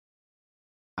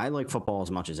 I like football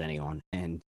as much as anyone,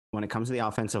 and when it comes to the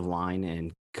offensive line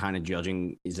and kind of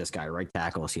judging, is this guy a right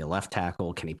tackle? Is he a left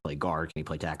tackle? Can he play guard? Can he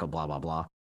play tackle? Blah, blah, blah.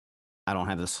 I don't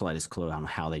have the slightest clue on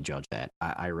how they judge that.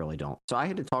 I really don't. So I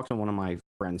had to talk to one of my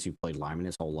friends who played lineman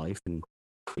his whole life, and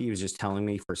he was just telling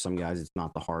me for some guys, it's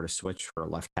not the hardest switch for a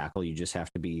left tackle. You just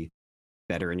have to be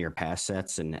better in your pass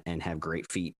sets and have great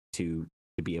feet to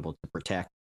be able to protect.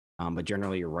 But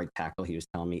generally, your right tackle, he was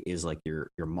telling me, is like your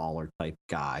Mauler type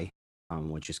guy,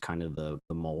 which is kind of the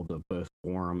mold of both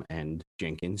Borom and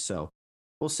Jenkins. So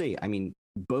we'll see. I mean,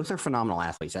 both are phenomenal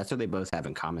athletes. That's what they both have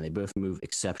in common. They both move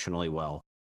exceptionally well.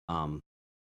 And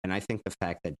I think the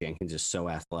fact that Jenkins is so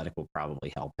athletic will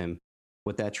probably help him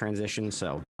with that transition.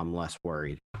 So I'm less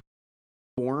worried.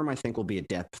 Borom, I think, will be a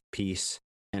depth piece.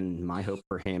 And my hope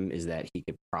for him is that he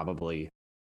could probably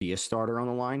be a starter on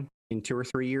the line in 2 or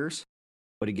 3 years.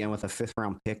 But again, with a 5th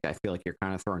round pick, I feel like you're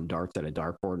kind of throwing darts at a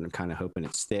dartboard and kind of hoping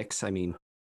it sticks. I mean,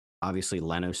 obviously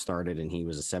Leno started and he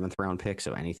was a 7th round pick,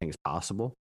 so anything's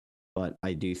possible. But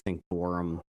I do think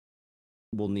Borom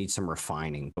will need some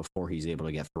refining before he's able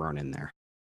to get thrown in there.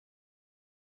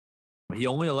 He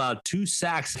only allowed 2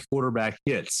 sacks quarterback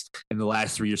hits in the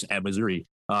last 3 years at Missouri.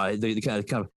 They kind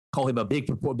of call him a big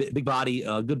body,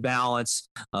 good balance,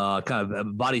 kind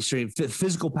of body strength,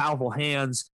 physical, powerful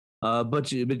hands. But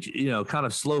kind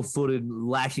of slow-footed,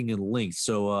 lacking in length.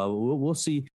 So we'll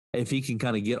see if he can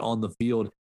kind of get on the field.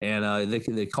 And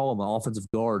they call him an offensive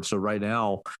guard. So right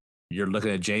now, you're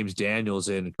looking at James Daniels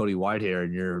and Cody Whitehair,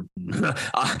 and you're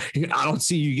I don't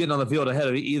see you getting on the field ahead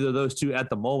of either of those two at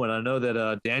the moment. I know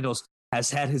that Daniels has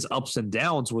had his ups and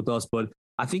downs with us, but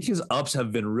I think his ups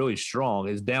have been really strong.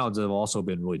 His downs have also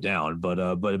been really down. But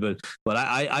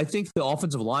I think the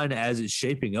offensive line, as it's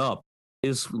shaping up,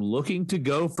 is looking to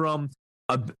go from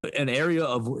an area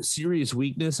of serious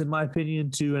weakness, in my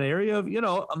opinion, to an area of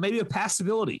maybe a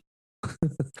passability.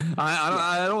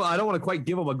 I don't want to quite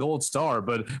give them a gold star,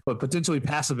 but potentially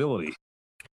passability.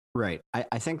 Right.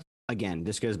 I think again,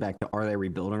 this goes back to, are they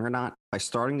rebuilding or not? By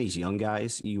starting these young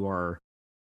guys, you're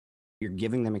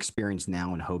giving them experience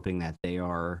now and hoping that they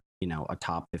are, a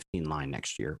top 15 line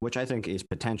next year, which I think is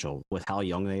potential with how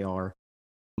young they are.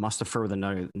 Mustipher with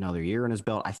another year in his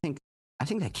belt. I think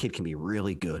that kid can be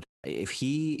really good if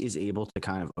he is able to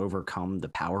kind of overcome the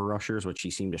power rushers, which he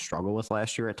seemed to struggle with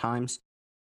last year at times.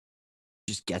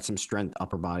 Just get some strength,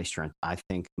 upper body strength. I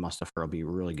think Mustipher will be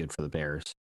really good for the Bears.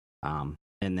 And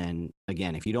then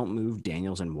again, if you don't move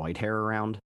Daniels and Whitehair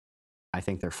around, I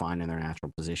think they're fine in their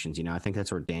natural positions. I think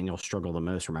that's where Daniels struggled the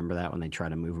most. Remember that when they tried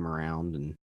to move him around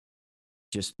and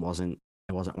just wasn't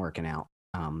working out.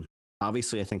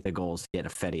 Obviously, I think the goal is to get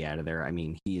Ifedi out of there. I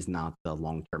mean, he is not the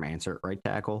long-term answer at right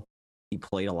tackle. He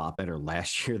played a lot better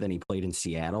last year than he played in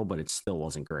Seattle, but it still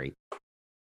wasn't great.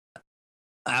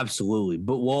 Absolutely,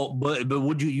 but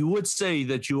would you would say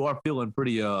that you are feeling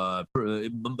pretty a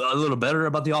little better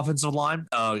about the offensive line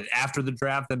after the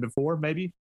draft than before,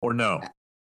 maybe, or no?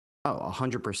 Oh,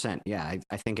 100%. Yeah,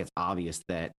 I think it's obvious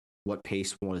that what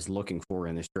Pace was looking for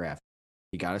in this draft.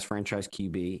 He got his franchise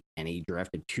QB, and he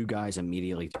drafted two guys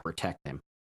immediately to protect him.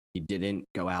 He didn't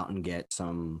go out and get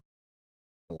some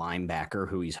linebacker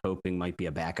who he's hoping might be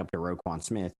a backup to Roquan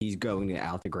Smith. He's going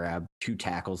out to grab two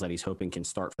tackles that he's hoping can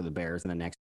start for the Bears in the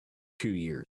next 2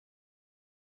 years.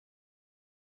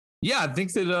 Yeah, I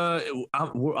think that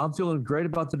I'm feeling great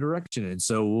about the direction, and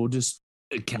so we'll just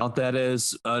count that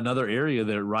as another area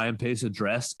that Ryan Pace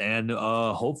addressed and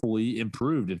hopefully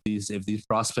improved if these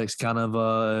prospects kind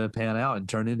of pan out and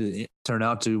turn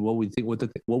out to what we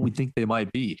think they might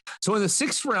be. So in the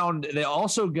 6th round, they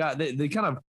also got they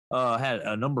kind of had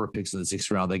a number of picks in the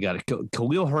 6th round. They got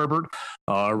Khalil Herbert,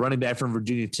 running back from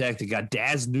Virginia Tech. They got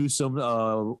Daz Newsome,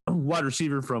 wide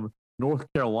receiver from North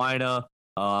Carolina.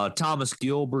 Thomas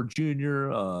Gilbert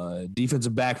Jr.,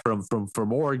 defensive back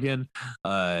from Oregon.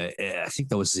 I think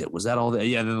that was it. Was that all?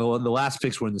 Yeah. The last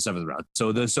picks were in the 7th round.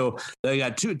 So they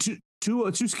got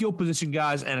two skill position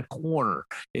guys and a corner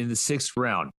in the 6th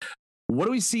round. What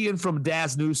are we seeing from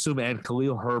Daz Newsome and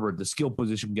Khalil Herbert, the skill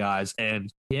position guys, and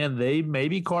can they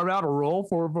maybe carve out a role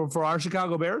for our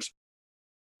Chicago Bears?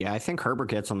 Yeah, I think Herbert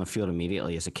gets on the field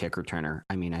immediately as a kick returner.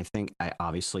 I mean,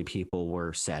 obviously people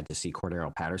were sad to see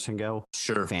Cordero Patterson go.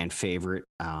 Sure. Fan favorite.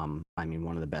 I mean,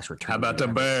 one of the best return. How about the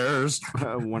Bears?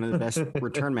 One of the best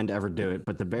return men to ever do it.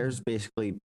 But the Bears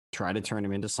basically tried to turn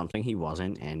him into something he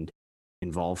wasn't and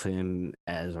involve him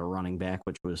as a running back,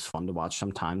 which was fun to watch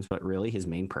sometimes. But really, his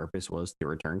main purpose was to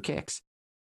return kicks.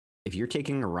 If you're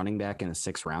taking a running back in the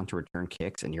 6th round to return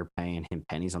kicks and you're paying him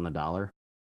pennies on the dollar,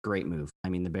 great move. I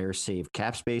mean, the Bears save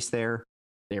cap space there.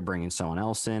 They're bringing someone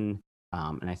else in.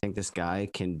 And I think this guy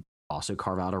can also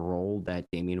carve out a role that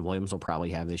Damian Williams will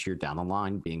probably have this year down the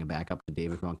line, being a backup to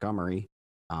David Montgomery.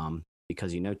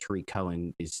 Because, Tariq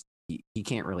Cohen he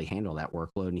can't really handle that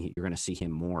workload. And you're going to see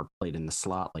him more played in the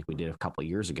slot like we did a couple of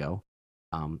years ago.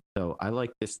 So I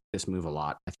like this move a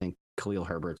lot. I think Khalil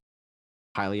Herbert's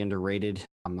highly underrated.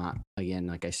 I'm not, again,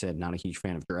 like I said, not a huge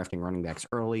fan of drafting running backs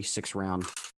early. 6th round.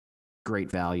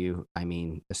 Great value. I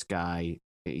mean, this guy,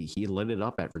 he lit it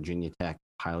up at Virginia Tech,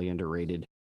 highly underrated.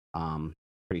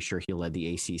 Pretty sure he led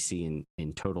the ACC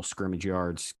in total scrimmage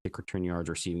yards, kick return yards,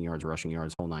 receiving yards, rushing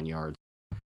yards, whole 9 yards.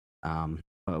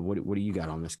 What do you got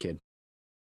on this kid?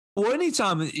 Well,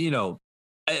 anytime,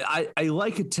 I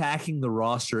like attacking the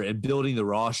roster and building the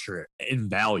roster in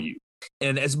value.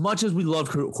 And as much as we love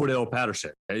Cordell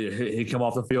Patterson, he come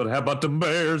off the field, how about the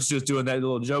Bears, just doing that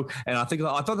little joke. And I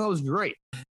thought that was great.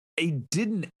 They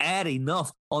didn't add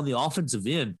enough on the offensive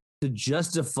end to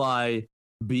justify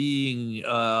being,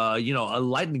 a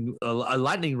lightning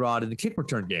rod in the kick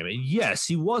return game. And yes,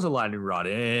 he was a lightning rod,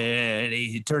 and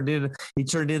he turned in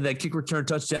that kick return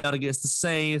touchdown against the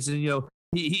Saints, and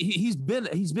he's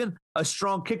been a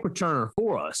strong kick returner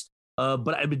for us.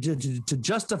 But to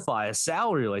justify a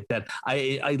salary like that,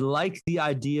 I like the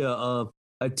idea of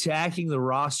attacking the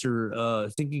roster,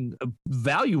 thinking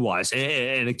value-wise,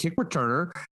 and a kick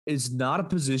returner is not a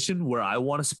position where I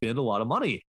want to spend a lot of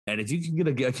money. And if you can get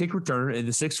a kick returner in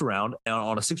the 6th round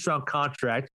on a 6th round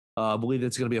contract I believe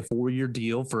it's going to be a 4-year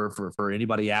deal for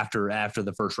anybody after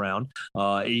the first round.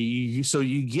 So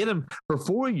you get him for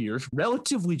 4 years,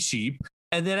 relatively cheap.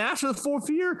 And then after the 4th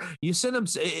year, you send him,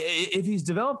 if he's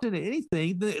developed into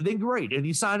anything, then great. And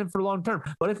you sign him for long term.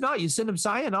 But if not, you send him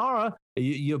sayonara.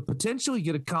 You potentially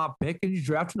get a comp pick and you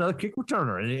draft another kick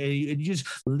returner. And you just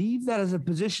leave that as a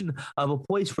position of a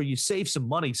place where you save some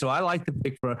money. So I like the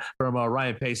pick from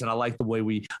Ryan Pace, and I like the way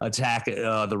we attack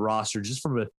the roster just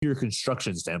from a pure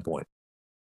construction standpoint.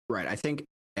 Right. I think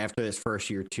after this first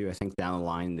year, too, I think down the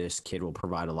line, this kid will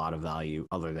provide a lot of value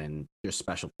other than just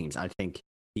special teams. I think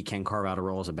he can carve out a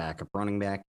role as a backup running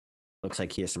back. Looks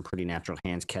like he has some pretty natural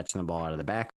hands catching the ball out of the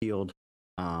backfield.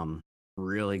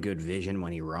 Really good vision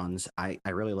when he runs. I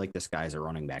really like this guy as a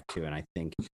running back, too. And I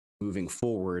think moving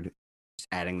forward, just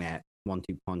adding that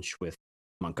 1-2 punch with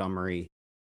Montgomery,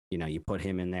 you put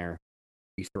him in there.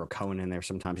 You throw Cohen in there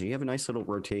sometimes. You have a nice little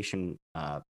rotation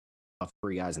of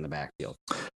 3 guys in the backfield.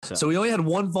 So he only had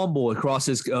 1 fumble across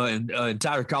his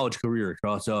entire college career,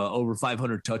 across over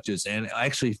 500 touches, and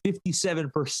actually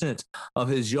 57% of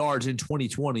his yards in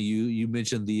 2020. You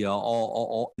mentioned the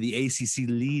ACC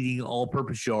leading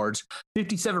all-purpose yards.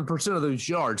 57% of those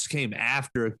yards came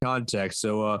after a contact.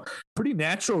 So pretty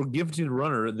natural, gifted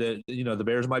runner that the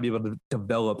Bears might be able to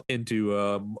develop into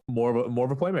more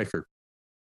of a playmaker.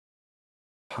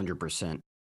 100%.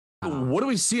 What are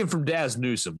we seeing from Daz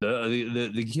Newsome,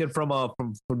 the kid from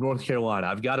North Carolina?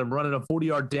 I've got him running a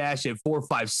 40-yard dash at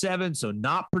 4.57, so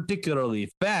not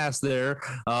particularly fast there.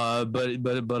 So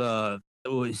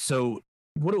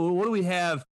what do we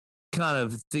have? Kind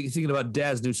of thinking about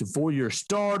Daz Newsome, 4-year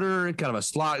starter, kind of a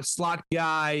slot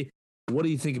guy. What do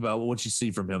you think about what you see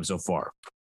from him so far?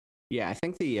 Yeah, I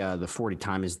think the 40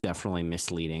 time is definitely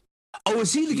misleading. Oh,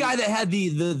 is he the guy that had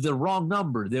the wrong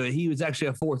number? He was actually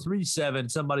a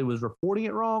 4.37. Somebody was reporting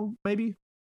it wrong, maybe?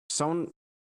 No,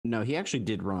 he actually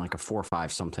did run like a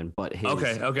 4.5 something, but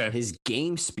his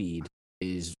game speed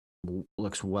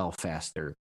looks well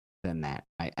faster than that.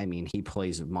 I mean, he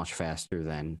plays much faster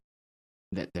than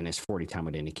his 40 time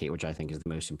would indicate, which I think is the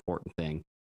most important thing.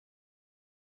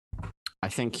 I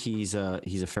think he's a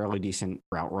fairly decent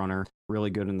route runner,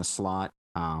 really good in the slot.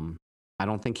 I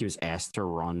don't think he was asked to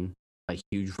run a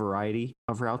huge variety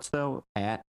of routes, though,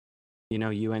 at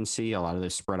UNC. A lot of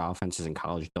those spread offenses in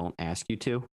college don't ask you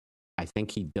to. I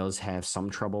think he does have some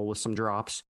trouble with some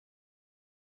drops,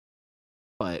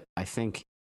 but I think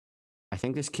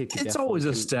this kid could. It's always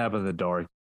a stab in the dark,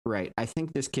 right? I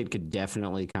think this kid could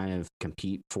definitely kind of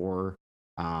compete for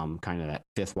kind of that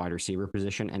 5th wide receiver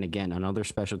position. And again, another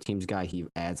special teams guy. He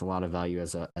adds a lot of value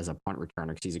as a punt returner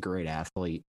because he's a great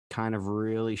athlete, kind of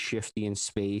really shifty in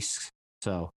space.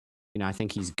 So. I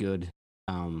think he's good,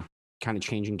 kind of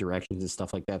changing directions and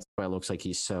stuff like that. That's why it looks like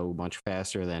he's so much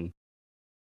faster than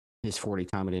his 40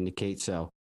 time would indicate. So,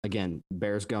 again,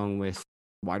 Bears going with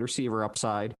wide receiver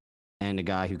upside and a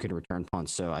guy who can return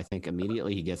punts. So, I think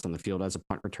immediately he gets on the field as a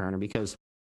punt returner because,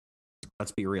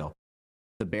 let's be real,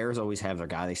 the Bears always have their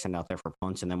guy they send out there for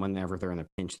punts. And then whenever they're in the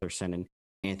pinch, they're sending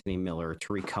Anthony Miller,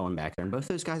 Tariq Cohen back there. And both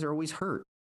those guys are always hurt.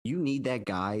 You need that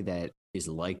guy that is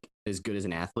like as good as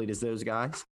an athlete as those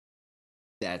guys.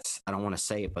 I don't want to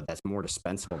say it, but that's more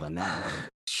dispensable than that.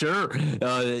 Sure.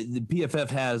 The PFF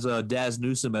has Daz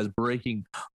Newsome as breaking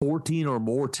 14 or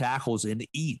more tackles in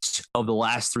each of the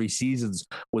last 3 seasons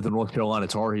with the North Carolina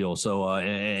Tar Heels. So,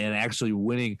 and actually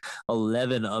winning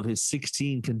 11 of his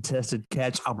 16 contested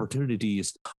catch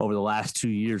opportunities over the last 2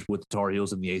 years with the Tar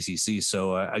Heels in the ACC.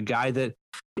 So a guy that,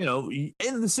 in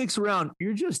the 6th round,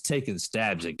 you're just taking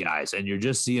stabs at guys and you're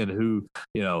just seeing who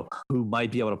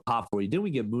might be able to pop for you. Didn't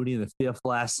we get Mooney in the 5th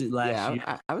last year?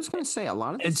 I was going to say a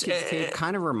lot of this kid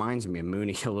kind of reminds me of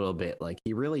Mooney a little bit. Like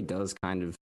he really does kind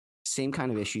of same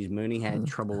kind of issues. Mooney had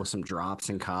trouble with some drops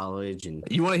in college. And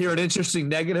you want to hear an interesting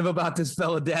negative about this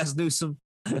fella, Daz Newsome?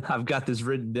 I've got this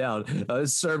written down.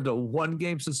 Served a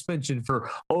 1-game suspension for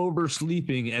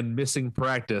oversleeping and missing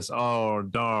practice. Oh,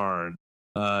 darn.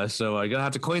 So I'm going to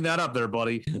have to clean that up there,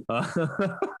 buddy.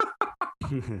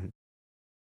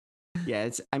 Yeah,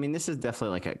 this is definitely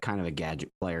like a kind of a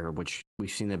gadget player, which we've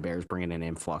seen the Bears bringing an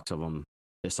influx of them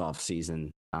this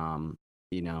offseason.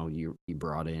 You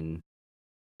brought in,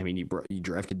 you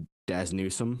drafted Daz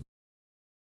Newsome.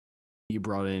 You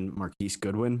brought in Marquise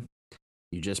Goodwin.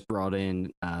 You just brought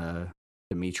in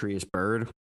Demetrius Byrd.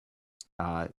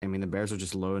 The Bears are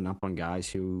just loading up on guys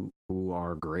who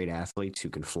are great athletes who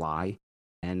can fly,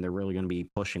 and they're really going to be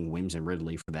pushing Wims and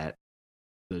Ridley for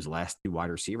those last 2 wide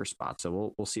receiver spots.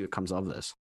 So we'll see what comes of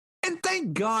this. And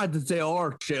thank God that they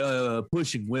are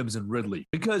pushing Wims and Ridley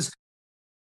because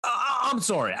I'm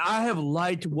sorry, I have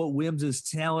liked what Wims'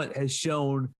 talent has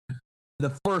shown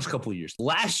the first couple of years.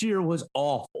 Last year was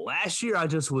awful. Last year, I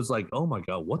just was like, oh my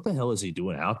God, what the hell is he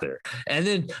doing out there? And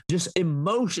then just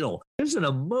emotional. There's an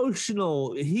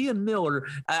emotional, he and Miller,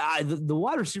 the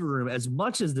wide receiver room, as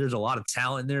much as there's a lot of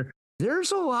talent there,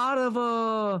 there's a lot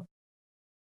of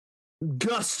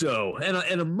gusto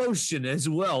and emotion as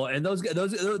well. And those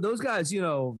guys,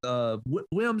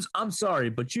 Wims, I'm sorry,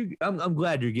 but I'm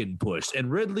glad you're getting pushed.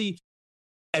 And Ridley,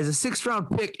 as a 6th round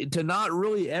pick, to not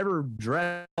really ever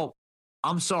draft,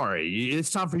 I'm sorry.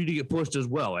 It's time for you to get pushed as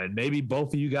well. And maybe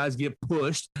both of you guys get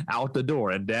pushed out the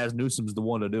door, and Daz Newsome's the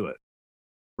one to do it.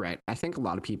 Right. I think a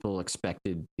lot of people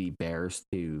expected the Bears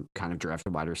to kind of draft a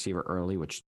wide receiver early,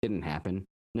 which didn't happen.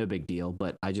 No big deal.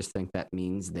 But I just think that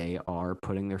means they are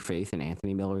putting their faith in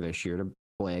Anthony Miller this year to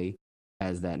play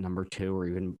as that number 2 or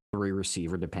even 3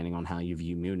 receiver, depending on how you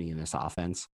view Mooney in this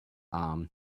offense.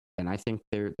 And I think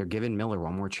they're giving Miller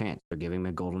one more chance. They're giving him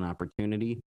a golden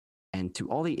opportunity. And to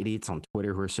all the idiots on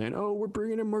Twitter who are saying, oh, we're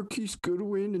bringing in Marquise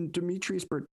Goodwin and Demetrius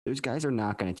Burt, those guys are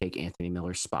not going to take Anthony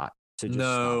Miller's spot. So just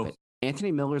stop it.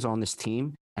 Anthony Miller's on this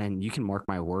team, and you can mark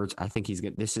my words. I think he's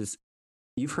good.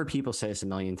 You've heard people say this a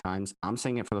million times. I'm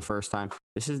saying it for the first time.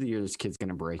 This is the year this kid's going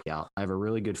to break out. I have a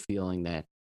really good feeling that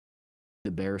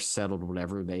the Bears settled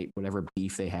whatever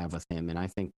beef they have with him, and I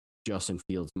think Justin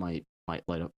Fields might light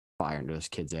a fire into this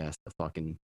kid's ass to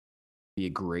fucking be a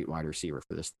great wide receiver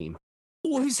for this team.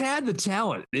 Well, he's had the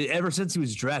talent ever since he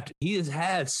was drafted. He has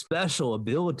had special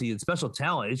ability and special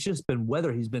talent. It's just been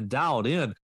whether he's been dialed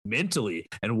in mentally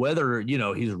and whether,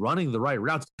 he's running the right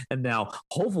routes. And now,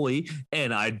 hopefully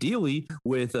and ideally,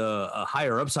 with a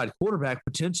higher upside quarterback,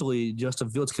 potentially Justin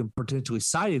Fields can potentially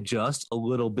side adjust a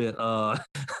little bit, a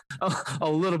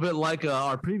little bit like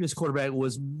our previous quarterback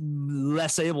was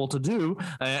less able to do,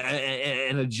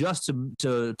 and adjust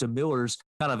to Miller's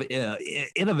kind of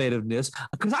innovativeness,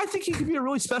 because I think he could be a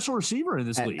really special receiver in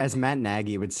this league. As Matt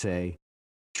Nagy would say,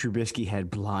 Trubisky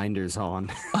had blinders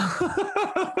on.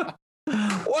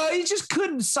 Well, he just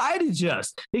couldn't side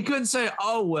adjust. He couldn't say,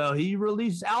 oh, well, he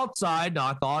released outside. No,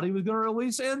 I thought he was going to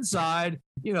release inside.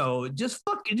 Just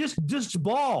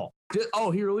ball.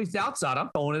 He released outside. I'm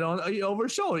throwing it on over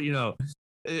his shoulder,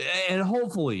 And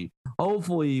hopefully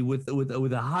with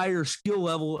a higher skill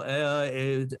level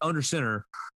under center,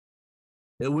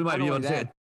 we might be able to say it.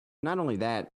 Not only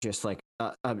that, just like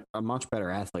a much better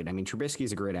athlete. I mean,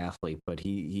 Trubisky's a great athlete, but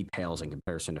he pales in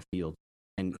comparison to Fields.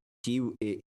 And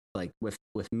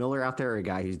with Miller out there, a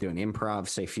guy who's doing improv,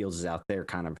 say Fields is out there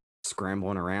kind of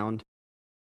scrambling around,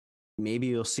 maybe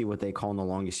you'll see what they call in the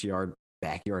longest yard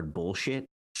backyard bullshit.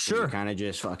 Sure. Kind of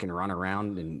just fucking run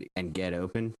around and get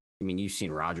open. I mean, you've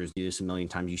seen Rodgers do this a million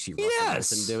times. You see Russell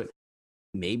Wilson do it.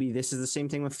 Maybe this is the same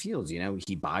thing with Fields.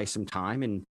 He buys some time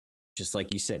and, just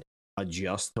like you said,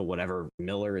 adjust to whatever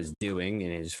Miller is doing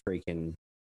in his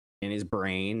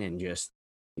brain and just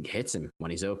hits him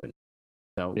when he's open.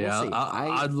 So yeah, we'll see.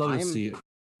 I'd love to see it.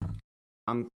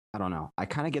 I don't know. I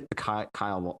kind of get the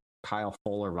Kyle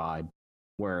Fuller vibe,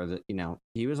 where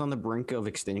he was on the brink of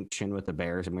extinction with the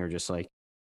Bears, and we were just like,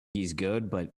 he's good,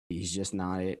 but he's just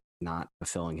not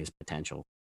fulfilling his potential.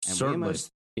 And certainly,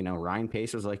 Ryan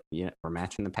Pace was like, yeah, we're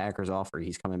matching the Packers offer.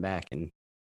 He's coming back, and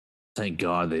thank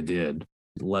God they did.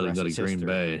 Let him go to Green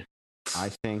Bay.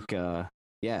 I think, so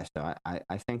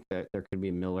I think that there could be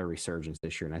a Miller resurgence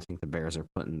this year, and I think the Bears are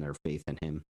putting their faith in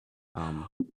him.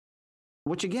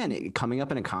 Which, again, coming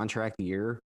up in a contract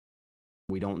year,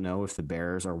 we don't know if the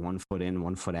Bears are 1 foot in,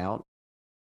 1 foot out.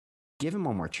 Give him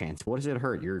one more chance. What does it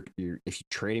hurt? If you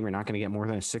trade him, you're not going to get more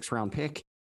than a 6th round pick.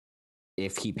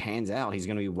 If he pans out, he's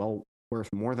going to be well worth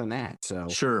more than that. So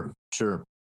sure.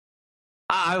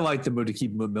 I like the move to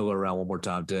keep Miller around one more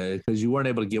time today, because you weren't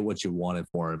able to get what you wanted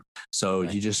for him. So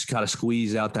You just kind of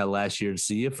squeeze out that last year to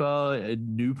see if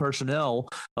new personnel,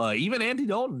 even Andy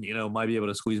Dalton, might be able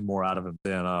to squeeze more out of him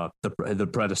than the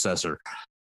predecessor.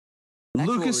 That's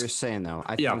Lucas, what we were saying, though.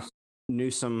 I think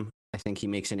Newsome, I think he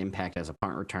makes an impact as a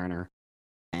punt returner,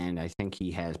 and I think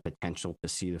he has potential to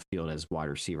see the field as wide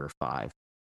receiver 5.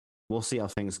 We'll see how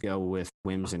things go with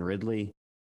Wims and Ridley.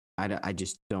 I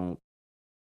just don't.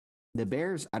 The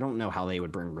Bears, I don't know how they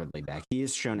would bring Ridley back. He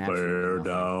has shown absolutely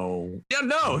nothing. Yeah,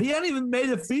 no, he hadn't even made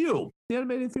a field.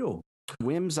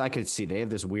 Wims, I could see they have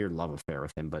this weird love affair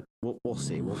with him, but we'll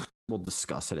see. We'll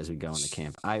discuss it as we go into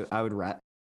camp. I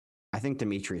think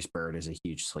Demetrius Byrd is a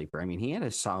huge sleeper. I mean, he had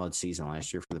a solid season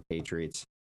last year for the Patriots.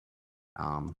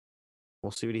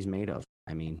 We'll see what he's made of.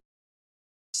 I mean,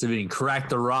 so he can crack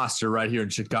the roster right here in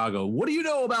Chicago. What do you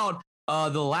know about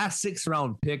the last 6th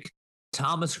round pick,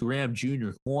 Thomas Graham Jr.,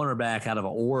 cornerback out of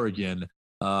Oregon?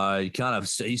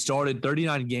 He started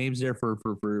 39 games there for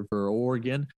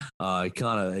Oregon. He's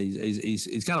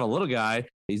kind of a little guy.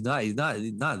 He's not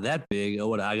that big.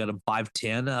 Oh, I got him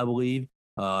 5'10", I believe.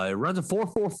 It runs a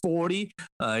 4.40.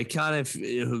 Kind of,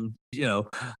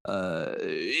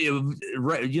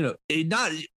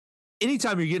 not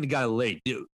anytime you're getting a guy late.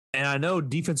 And I know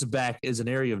defensive back is an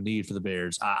area of need for the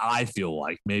Bears. I feel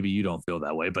like maybe you don't feel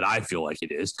that way, but I feel like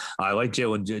it is. I like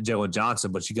Jalen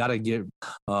Johnson, but you got to get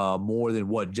more than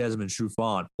what Desmond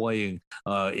Trufant playing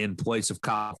in place of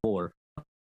Kyle Fuller.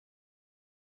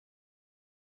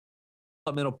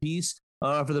 Middle piece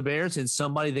for the Bears and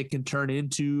somebody that can turn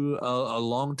into a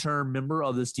long-term member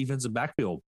of this defensive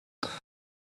backfield.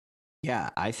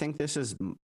 Yeah, I think this is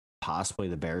possibly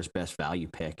the Bears' best value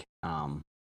pick.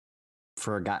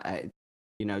 For a guy,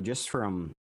 just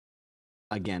from,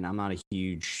 again, I'm not a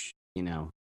huge guy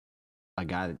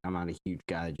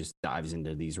that just dives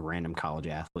into these random college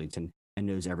athletes and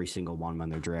knows every single one when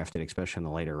they're drafted, especially in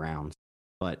the later rounds.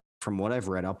 But from what I've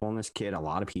read up on this kid, a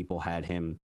lot of people had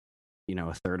him,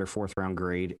 a third or fourth round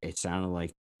grade. It sounded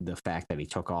like the fact that he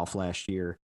took off last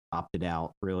year, opted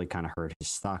out, really kind of hurt his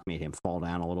stock, made him fall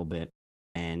down a little bit.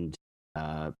 And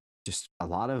just a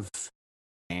lot of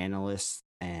analysts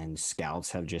and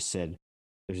scouts have just said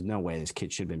there's no way this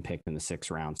kid should have been picked in the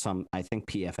 6th round. I think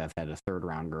PFF had a 3rd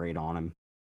round grade on him.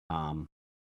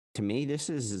 To me, this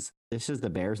is the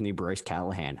Bears' new Bryce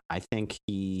Callahan. I think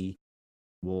he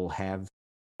will have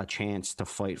a chance to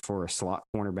fight for a slot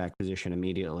cornerback position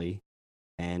immediately.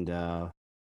 And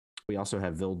we also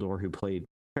have Vildor, who played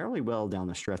fairly well down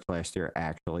the stretch last year,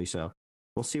 actually. So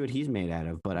we'll see what he's made out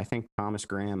of. But I think Thomas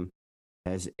Graham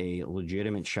has a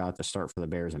legitimate shot to start for the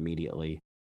Bears immediately.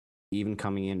 Even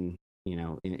coming in,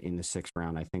 in the 6th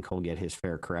round, I think he'll get his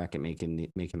fair crack at making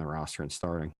the roster and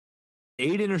starting.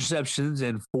 8 interceptions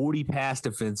and 40 pass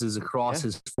defenses across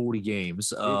his 40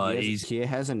 games. He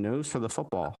has a nose for the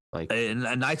football, like a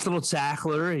nice little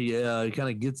tackler. He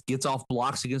kind of gets off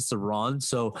blocks against the run.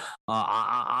 So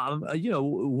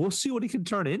we'll see what he can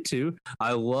turn into.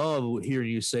 I love hearing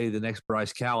you say the next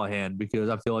Bryce Callahan, because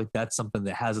I feel like that's something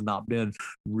that has not been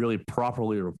really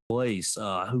properly replaced.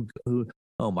 Who?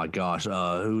 Oh my gosh,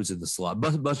 who's in the slot?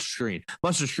 Buster Screen.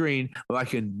 But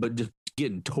just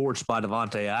getting torched by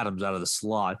Devontae Adams out of the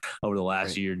slot over the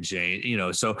last year and change.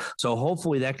 So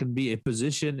hopefully that can be a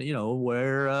position,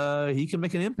 where he can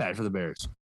make an impact for the Bears.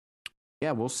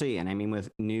 Yeah, we'll see. And I mean,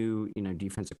 with new,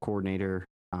 defensive coordinator,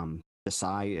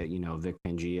 Desai, Vic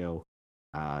Fangio,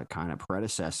 kind of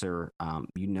predecessor,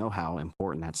 how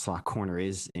important that slot corner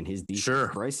is in his defense.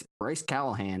 Sure. Bryce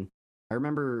Callahan. I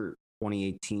remember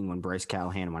 2018 when Bryce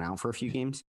Callahan went out for a few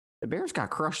games. The Bears got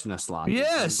crushed in the slot.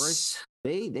 Yes.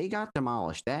 They got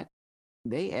demolished.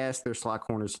 They asked their slot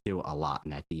corners to do a lot in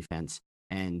that defense,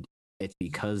 and it's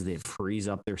because it frees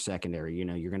up their secondary.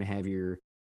 You're going to have your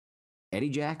Eddie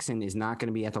Jackson is not going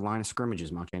to be at the line of scrimmage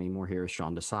as much anymore here as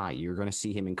Sean Desai. You're going to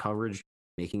see him in coverage,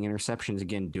 making interceptions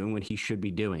again, doing what he should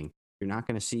be doing. You're not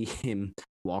going to see him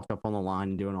walked up on the line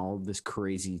and doing all of this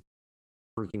crazy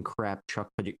freaking crap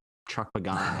Chuck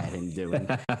Pagano had him doing.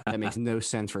 That makes no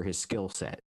sense for his skill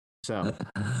set. So,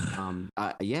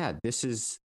 this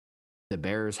is the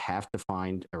Bears have to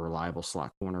find a reliable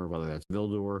slot corner, whether that's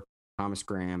Vildor, Thomas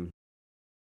Graham.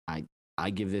 I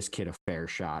give this kid a fair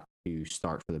shot to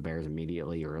start for the Bears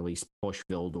immediately, or at least push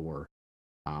Vildor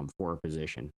for a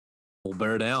position. We'll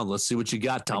bear down. Let's see what you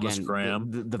got, Thomas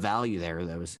Graham. The value there,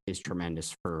 though, is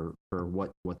tremendous for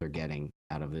what they're getting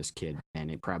out of this kid, and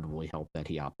it probably helped that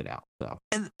he opted out. So,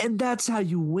 and that's how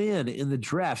you win in the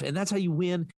draft, and that's how you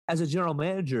win as a general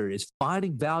manager, is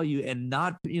finding value and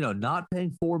not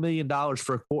paying $4 million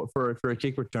for a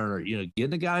kick returner.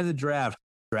 Getting a guy in the draft,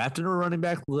 drafting a running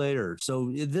back later.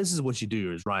 So this is what you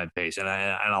do as Ryan Pace, and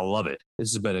I love it.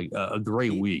 This has been a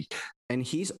great week, and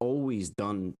he's always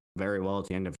done very well at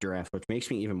the end of draft, which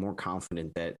makes me even more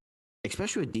confident that,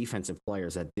 especially with defensive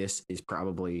players, that this is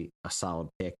probably a solid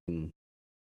pick and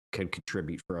could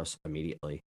contribute for us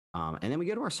immediately. And then we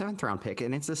go to our 7th round pick,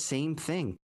 and it's the same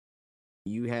thing.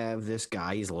 You have this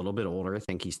guy, he's a little bit older. I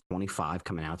think he's 25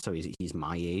 coming out, so he's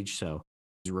my age. So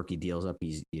his rookie deal's up.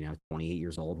 He's 28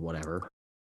 years old, whatever,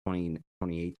 28,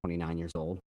 29 years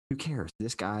old. Who cares?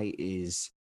 This guy is,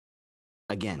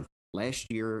 again,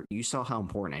 last year you saw how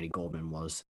important Eddie Goldman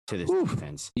was to this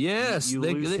defense. Yes. You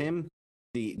lose him,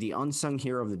 the unsung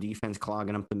hero of the defense,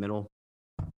 clogging up the middle.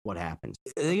 What happens?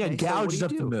 They got gouged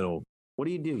up the middle. What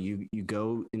do? You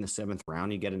go in the 7th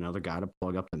round, you get another guy to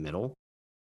plug up the middle.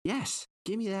 Yes,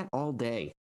 give me that all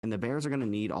day. And the Bears are going to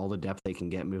need all the depth they can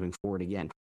get moving forward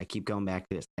again. I keep going back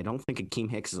to this. I don't think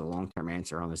Akeem Hicks is a long-term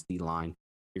answer on this D-line.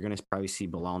 You're going to probably see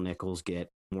Bilal Nichols get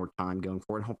more time going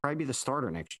forward. He'll probably be the starter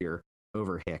next year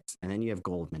over Hicks. And then you have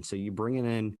Goldman. So you bring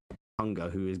in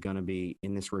Hunga, who is going to be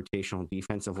in this rotational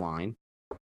defensive line.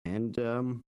 And,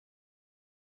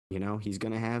 he's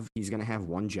going to have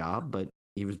one job, but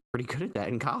he was pretty good at that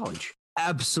in college.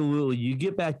 Absolutely. You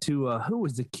get back to who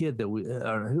was the kid that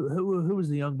who was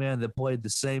the young man that played the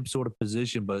same sort of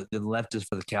position but then left us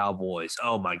for the Cowboys?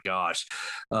 Oh my gosh,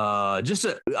 just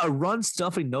a run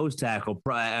stuffing nose tackle.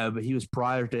 He was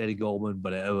prior to Eddie Goldman,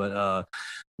 but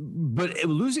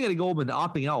losing Eddie Goldman,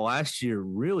 opting out last year,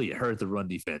 really hurt the run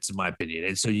defense, in my opinion.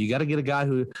 And so you got to get a guy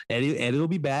who Eddie will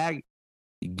be back.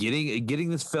 Getting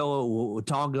this fellow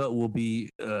Tonga will be,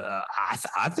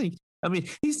 I think. I mean,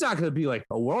 he's not going to be like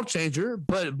a world changer,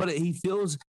 but he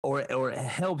feels or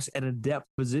helps at a depth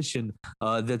position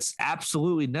that's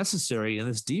absolutely necessary in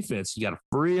this defense. You got to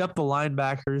free up the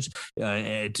linebackers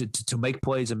to make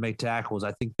plays and make tackles.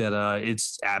 I think that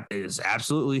it's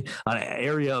absolutely an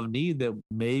area of need that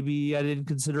maybe I didn't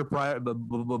consider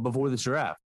before this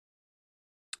draft.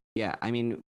 Yeah, I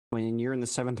mean, when you're in the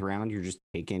 7th round, you're just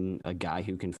taking a guy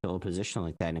who can fill a position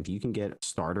like that. And if you can get a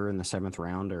starter in the 7th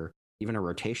round or even a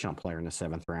rotational player in the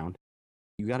 7th round,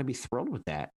 you got to be thrilled with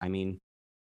that. I mean,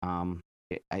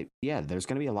 there's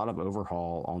going to be a lot of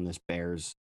overhaul on this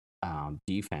Bears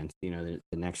defense, the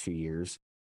next few years.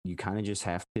 You kind of just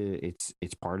have to, it's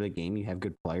part of the game. You have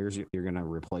good players. You're going to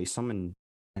replace them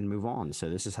and move on. So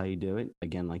this is how you do it.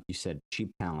 Again, like you said,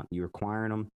 cheap talent. You're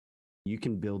acquiring them. You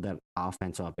can build that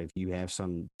offense up if you have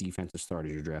some defensive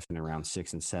starters you're drafting around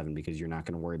 6 and 7, because you're not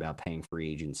going to worry about paying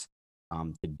free agents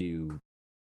to do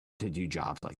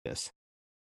jobs like this.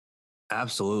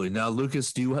 Absolutely. Now,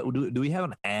 Lucas, do we have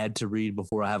an ad to read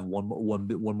before I have one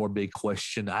more big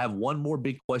question? I have one more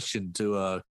big question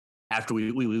to after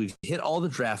we hit all the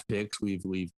draft picks.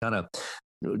 We've kind of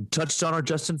touched on our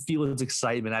Justin Fields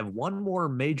excitement. I have one more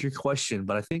major question,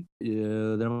 but I think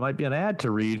there might be an ad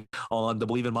to read on the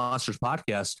Believe in Monsters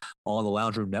podcast on the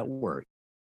Lounge Room Network.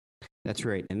 That's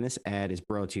right. And this ad is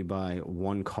brought to you by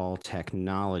One Call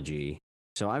Technology.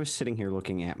 So I was sitting here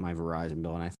looking at my Verizon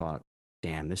bill and I thought,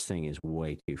 damn, this thing is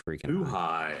way too freaking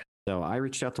high. So I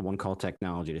reached out to One Call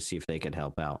Technology to see if they could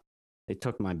help out. They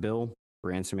took my bill,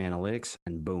 ran some analytics,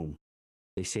 and boom,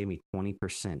 they saved me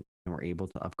 20% and were able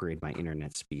to upgrade my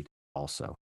internet speed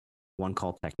also. One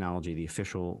Call Technology, the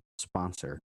official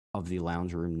sponsor of the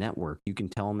Lounge Room Network. You can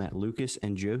tell them that Lucas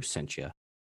and Joe sent you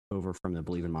over from the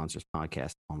Believe in Monsters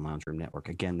podcast on Lounge Room Network.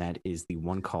 Again, that is the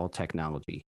One Call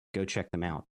Technology. Go check them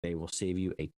out. They will save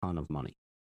you a ton of money.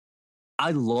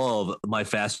 I love my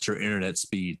faster internet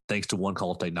speed thanks to One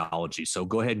Call Technology. So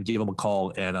go ahead and give them a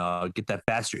call and get that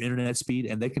faster internet speed,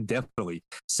 and they can definitely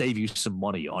save you some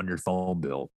money on your phone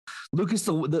bill. Lucas,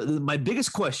 my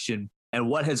biggest question and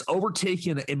what has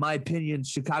overtaken, in my opinion,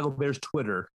 Chicago Bears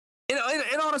Twitter, in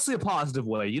honestly a positive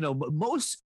way.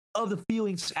 Most of the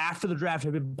feelings after the draft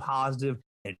have been positive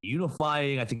and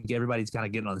unifying. I think everybody's kind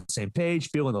of getting on the same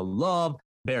page, feeling the love.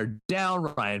 Bear down,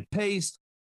 Ryan Pace.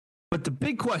 But the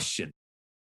big question,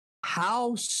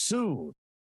 how soon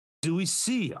do we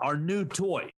see our new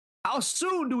toy? How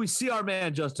soon do we see our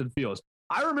man Justin Fields?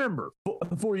 I remember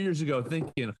 4 years ago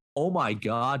thinking, oh my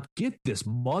God, get this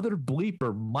mother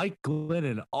bleeper Mike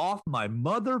Glennon off my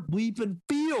mother bleeping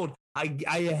field. I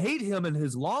hate him and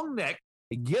his long neck.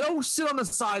 Sit on the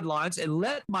sidelines and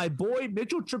let my boy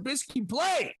Mitchell Trubisky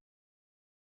play.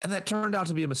 And that turned out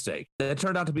to be a mistake. That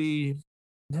turned out to be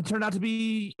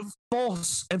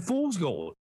false and fool's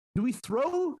gold. Do we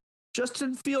throw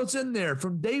Justin Fields in there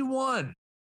from day one,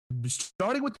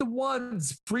 starting with the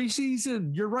ones,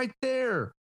 preseason? You're right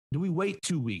there. Do we wait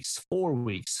 2 weeks, 4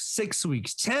 weeks, 6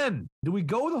 weeks, 10? Do we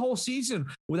go the whole season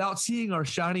without seeing our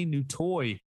shiny new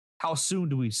toy? How soon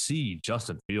do we see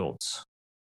Justin Fields?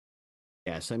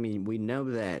 Yes, I mean, we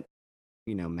know that,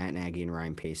 Matt Nagy and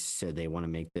Ryan Pace said they want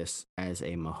to make this as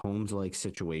a Mahomes-like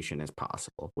situation as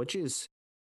possible, which is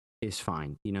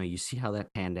fine. You see how that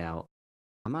panned out.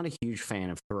 I'm not a huge fan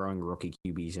of throwing rookie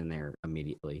QBs in there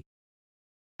immediately.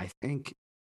 I think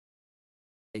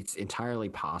it's entirely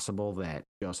possible that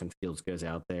Justin Fields goes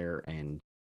out there, and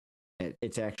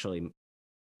it's actually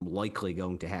likely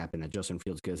going to happen that Justin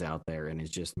Fields goes out there and is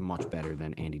just much better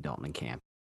than Andy Dalton in camp.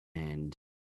 And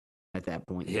at that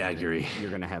point, I agree. You're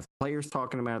going to have players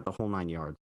talking about it the whole 9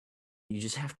 yards. You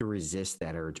just have to resist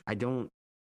that urge.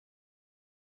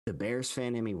 The Bears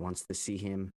fan in me wants to see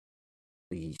him.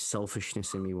 The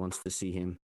selfishness in me wants to see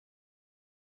him.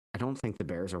 I don't think the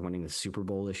Bears are winning the Super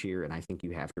Bowl this year, and I think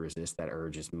you have to resist that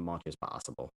urge as much as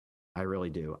possible. I really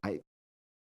do.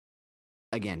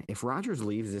 Again, if Rodgers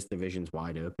leaves, this division's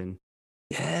wide open.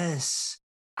 Yes.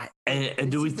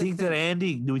 And do we think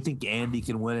Andy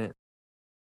can win it?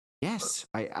 Yes,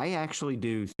 I actually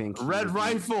do think Red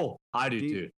Rifle. I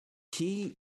do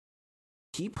too.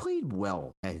 He played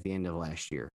well at the end of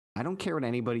last year. I don't care what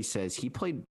anybody says. He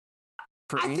played.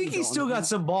 I think he's still got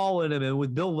some ball in him, and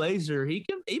with Bill Lazor, he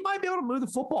might be able to move the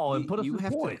football and put up some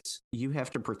points. You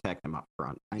have to protect him up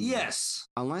front. Yes,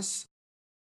 unless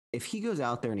if he goes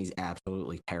out there and he's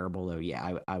absolutely terrible, though,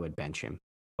 yeah, I would bench him.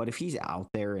 But if he's out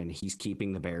there and he's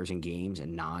keeping the Bears in games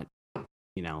and not,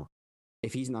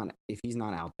 if he's not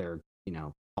out there,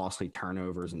 costly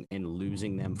turnovers and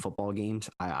losing them football games,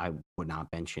 I would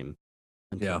not bench him.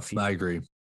 Yeah, I agree.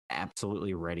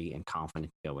 Absolutely ready and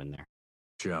confident to go in there.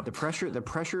 Yeah. The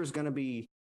pressure is going to be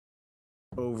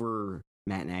over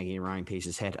Matt Nagy and Ryan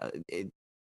Pace's head. It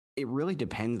really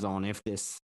depends on if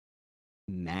this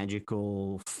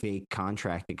magical fake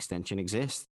contract extension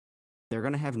exists. They're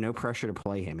going to have no pressure to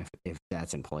play him if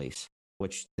that's in place,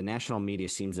 which the national media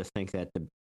seems to think that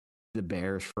the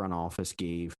Bears front office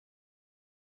gave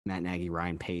Matt Nagy,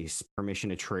 Ryan Pace permission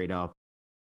to trade up,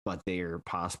 but their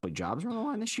possibly jobs are on the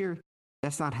line this year.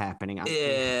 That's not happening.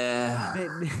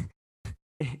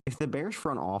 If the Bears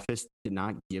front office did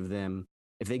not give them,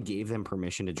 if they gave them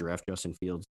permission to draft Justin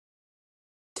Fields,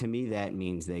 to me, that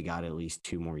means they got at least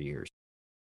 2 more years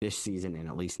this season and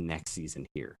at least next season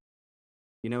here.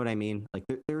 You know what I mean? Like,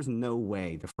 there's no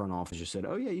way the front office just said,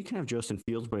 oh, yeah, you can have Justin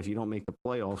Fields, but if you don't make the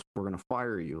playoffs, we're going to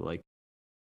fire you. Like,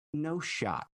 no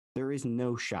shot. There is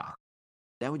no shot.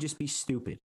 That would just be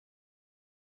stupid.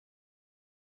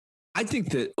 I think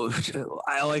that,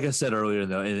 like I said earlier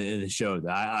in the show, that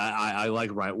I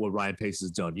like what Ryan Pace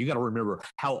has done. You got to remember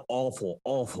how awful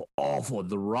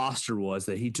the roster was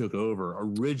that he took over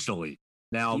originally.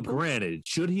 Now, granted,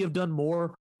 should he have done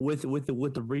more with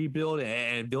the rebuild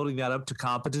and building that up to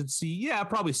competency? Yeah,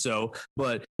 probably so.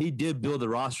 But he did build the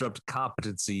roster up to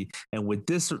competency, and with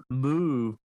this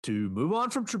move to move on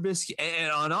from Trubisky,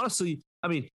 and honestly, I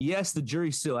mean, yes, the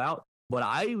jury's still out, but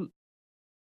I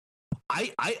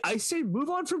say move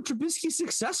on from Trubisky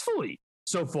successfully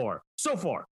so far.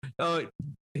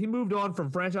 He moved on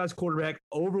from franchise quarterback,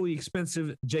 overly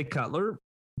expensive Jay Cutler,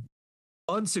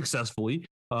 unsuccessfully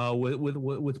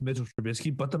with Mitchell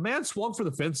Trubisky, but the man swung for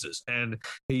the fences and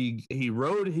he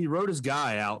rode his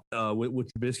guy out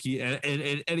with Trubisky,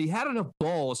 and he had enough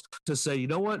balls to say, you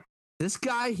know what? This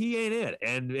guy, he ain't it.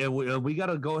 And we got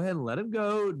to go ahead and let him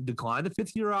go, decline the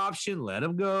 5th-year option, let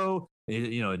him go.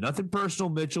 Nothing personal,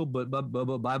 Mitchell, but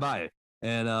bye-bye.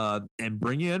 And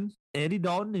bring in Andy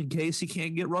Dalton in case he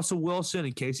can't get Russell Wilson,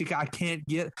 in case I can't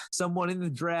get someone in the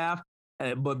draft.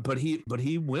 But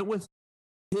he went with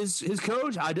his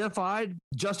coach, identified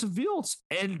Justin Fields,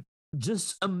 and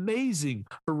just amazing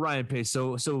for Ryan Pace.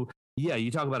 So yeah,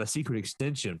 you talk about a secret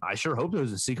extension. I sure hope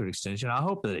there's a secret extension. I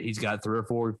hope that he's got 3 or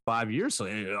 4, 5 years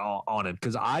on it,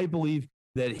 because I believe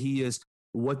that he is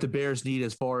what the Bears need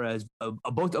as far as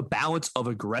both a balance of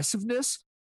aggressiveness,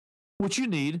 which you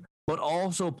need, but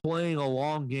also playing a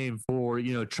long game for,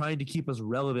 trying to keep us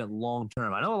relevant long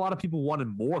term. I know a lot of people wanted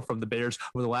more from the Bears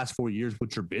over the last 4 years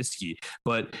with Trubisky,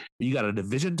 but you got a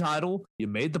division title, you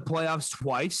made the playoffs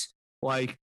twice.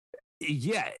 Like,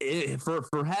 yeah,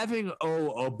 for having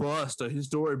a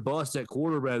historic bust at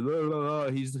quarterback,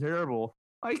 he's terrible.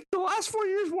 Like, the last 4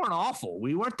 years weren't awful.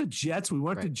 We weren't the Jets, we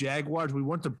weren't the Jaguars, we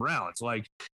weren't the Browns. Like,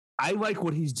 I like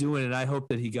what he's doing, and I hope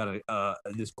that he got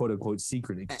this quote unquote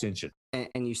secret extension.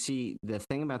 And you see, the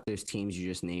thing about those teams you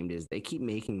just named is they keep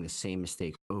making the same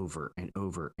mistake over and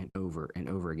over and over and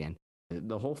over again.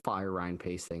 The whole fire Ryan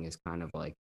Pace thing is kind of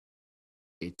like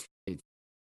it's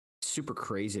super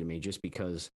crazy to me, just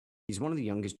because he's one of the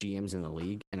youngest GMs in the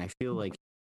league, and I feel like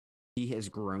he has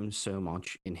grown so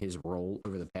much in his role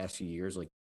over the past few years. Like,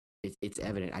 it's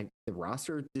evident. The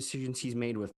roster decisions he's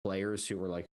made with players who were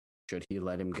like, should he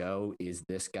let him go? Is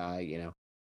this guy,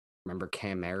 remember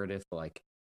Cam Meredith, like,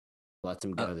 lets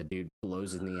him go. The dude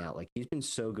blows his knee out. Like, he's been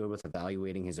so good with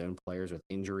evaluating his own players with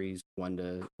injuries, when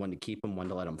to keep him, when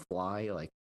to let him fly. Like,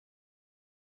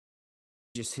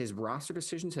 just his roster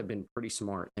decisions have been pretty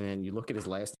smart. And then you look at his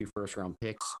last 2 first-round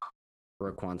picks,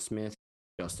 Roquan Smith,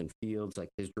 Justin Fields. Like,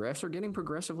 his drafts are getting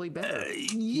progressively better.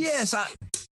 Yes,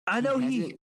 I know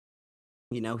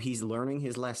he's learning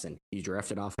his lesson. He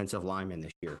drafted offensive lineman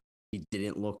this year. He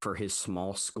didn't look for his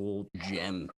small school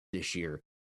gem this year.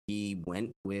 He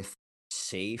went with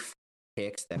safe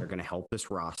picks that are going to help this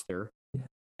roster. Yeah.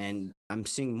 And I'm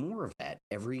seeing more of that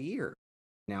every year.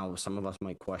 Now, some of us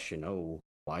might question,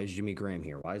 why is Jimmy Graham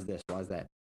here? Why is this? Why is that?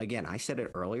 Again, I said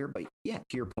it earlier, but yeah,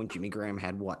 to your point, Jimmy Graham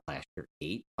had what last year?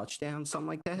 8 touchdowns, something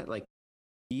like that. Like,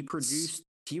 he produced.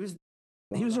 He was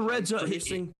a red zone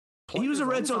he was a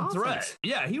red zone offense. threat.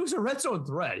 Yeah, he was a red zone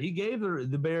threat. He gave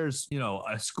the Bears,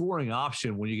 a scoring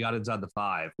option when you got inside the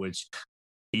 5, which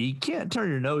you can't turn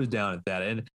your nose down at that.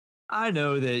 And I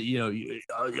know that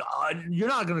you're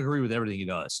not going to agree with everything he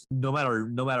does, no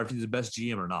matter if he's the best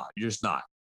GM or not. You're just not.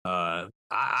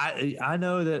 I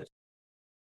know that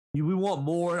we want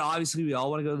more. Obviously, we all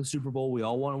want to go to the Super Bowl. We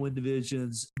all want to win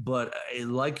divisions. But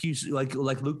like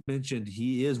Luke mentioned,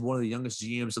 he is one of the youngest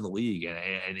GMs in the league.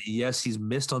 And yes, he's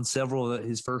missed on several of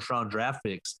his first-round draft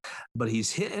picks, but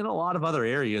he's hit in a lot of other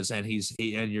areas. And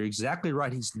and you're exactly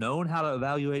right. He's known how to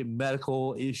evaluate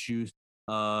medical issues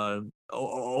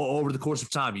over the course of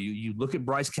time. You look at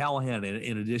Bryce Callahan,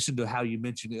 in addition to how you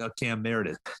mentioned Cam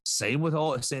Meredith. Same with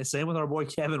our boy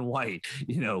Kevin White.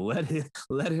 Let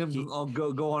him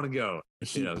go on and go.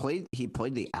 He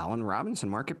played the Allen Robinson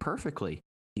market perfectly.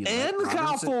 And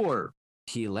Kyle Fuller.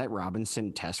 He let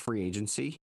Robinson test free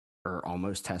agency, or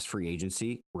almost test free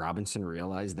agency. Robinson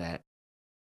realized that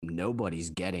nobody's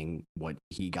getting what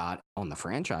he got on the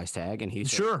franchise tag, and he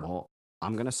said, sure, well,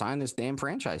 I'm going to sign this damn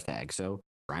franchise tag. So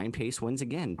Ryan Pace wins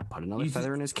again. Put another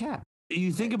feather in his cap.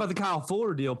 You think about the Kyle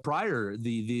Fuller deal prior.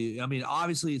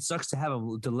 Obviously it sucks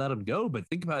to let him go, but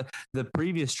think about the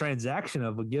previous transaction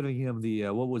of giving him the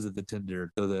what was it, the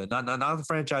tender, not the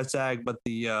franchise tag, but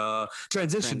the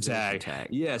transition tag.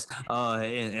 Yes,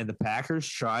 and the Packers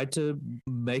tried to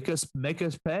make us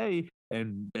pay.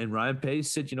 And Ryan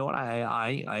Pace said, you know what,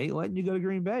 I ain't letting you go to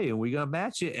Green Bay, and we're gonna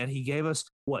match it. And he gave us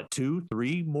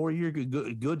 2-3 more year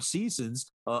good seasons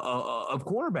of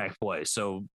quarterback play.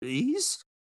 So he's,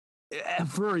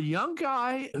 for a young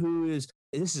guy this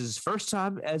is his first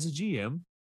time as a GM.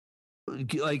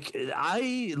 Like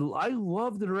I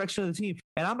love the direction of the team,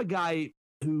 and I'm a guy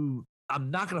who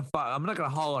I'm not gonna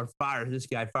holler fire this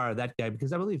guy, fire that guy,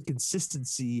 because I believe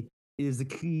consistency is the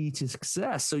key to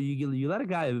success. So you let a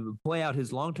guy play out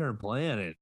his long-term plan,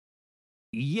 and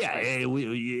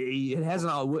it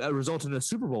hasn't resulted in a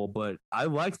Super Bowl, but I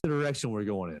like the direction we're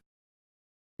going in.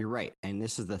 You're right. And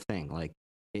this is the thing. Like,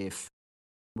 if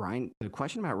the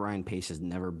question about Ryan Pace has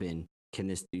never been, can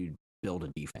this dude build a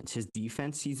defense? His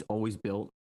defense, he's always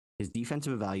built. His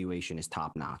defensive evaluation is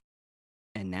top notch.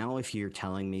 And now if you're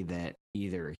telling me that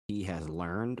either he has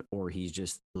learned, or he's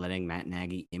just letting Matt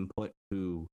Nagy input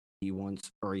who he wants,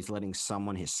 or he's letting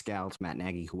someone, his scouts, Matt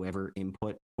Nagy, whoever,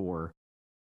 input for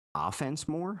offense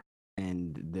more,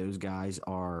 and those guys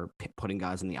are putting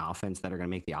guys in the offense that are going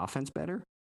to make the offense better.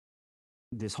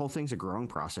 This whole thing's a growing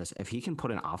process. If he can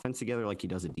put an offense together like he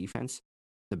does a defense,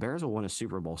 the Bears will win a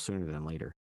Super Bowl sooner than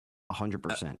later.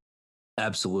 100%.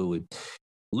 Absolutely.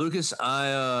 Lucas,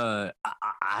 I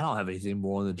don't have anything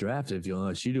more on the draft,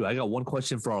 unless you do. I got one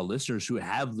question for our listeners who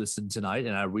have listened tonight,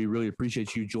 and we really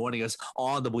appreciate you joining us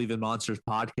on the Believe in Monsters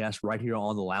podcast right here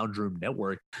on the Lounge Room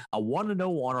Network. I want to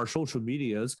know on our social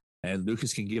medias, and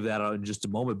Lucas can give that out in just a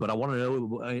moment, but I want to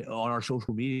know on our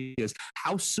social medias,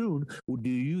 how soon do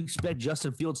you expect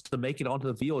Justin Fields to make it onto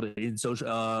the field for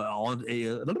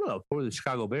the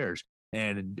Chicago Bears?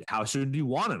 And how soon do you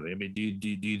want him? I mean, do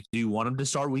you want him to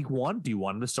start week 1? Do you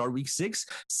want him to start week 6?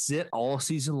 Sit all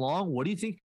season long? What do you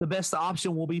think the best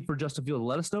option will be for Justin Fields?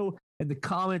 Let us know in the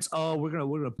comments. We're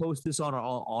gonna post this on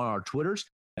our Twitters,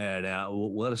 and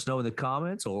let us know in the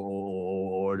comments,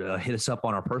 or hit us up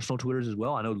on our personal Twitters as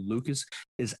well. I know Lucas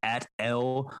is at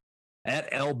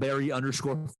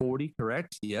 @LBerry_40,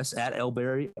 correct? Yes, at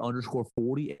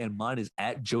 @LBerry_40, and mine is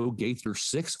at Joe Gaither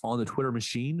 6 on the Twitter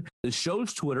machine. The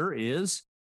show's Twitter is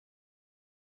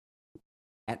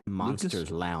at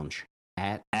Monsters Lounge.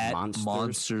 At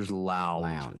Monsters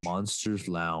Lounge. Monsters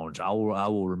Lounge. I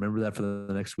will remember that for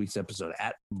the next week's episode.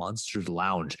 At Monsters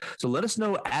Lounge. So let us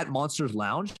know at Monsters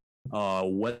Lounge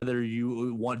whether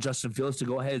you want Justin Fields to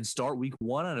go ahead and start week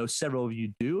 1. I know several of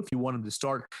you do. If you want him to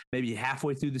start maybe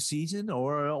halfway through the season,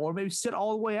 or maybe sit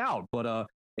all the way out. But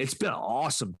it's been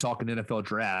awesome talking NFL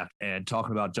draft and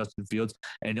talking about Justin Fields.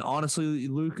 And honestly,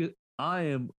 Luke, I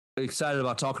am excited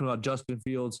about talking about Justin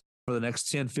Fields for the next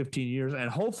 10, 15 years,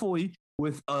 and hopefully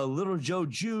with a little Joe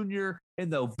Jr. in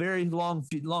the very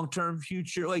long-term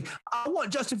future. Like, I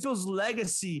want Justin Fields'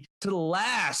 legacy to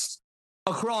last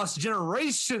across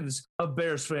generations of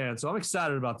Bears fans. So I'm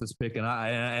excited about this pick, and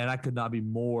I could not be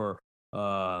more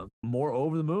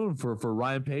over the moon for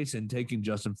Ryan Pace and taking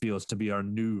Justin Fields to be our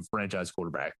new franchise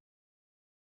quarterback.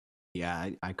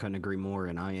 Yeah, I couldn't agree more,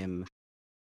 and I am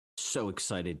so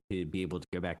excited to be able to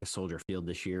go back to Soldier Field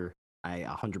this year. I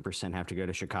 100% have to go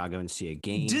to Chicago and see a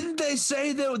game. Didn't they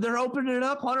say that they're opening it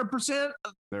up 100%?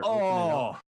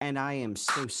 And I am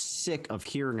so sick of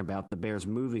hearing about the Bears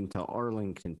moving to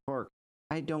Arlington Park.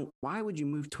 Why would you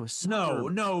move to a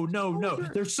suburb? No.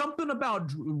 There's something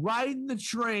about riding the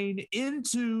train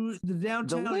into the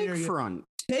downtown area. Lakefront.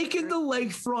 Taking the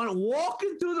lakefront,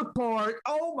 walking through the park.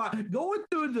 Oh my, going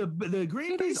through the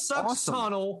Green Bay Sucks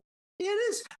tunnel. It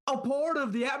is a part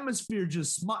of the atmosphere.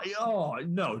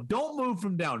 No, don't move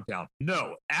from downtown.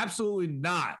 No, absolutely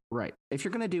not. Right. If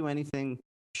you're going to do anything,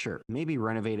 sure, maybe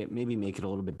renovate it, maybe make it a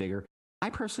little bit bigger. I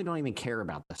personally don't even care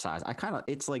about the size.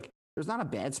 It's like, there's not a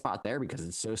bad spot there because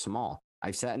it's so small.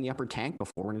 I've sat in the upper tank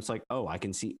before and it's like, oh, I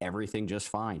can see everything just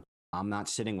fine. I'm not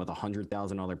sitting with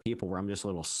 100,000 other people where I'm just a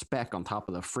little speck on top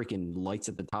of the freaking lights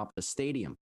at the top of the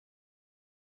stadium.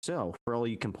 So for all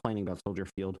you complaining about Soldier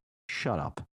Field, shut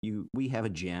up. We have a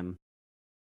gym.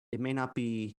 It may not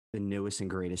be the newest and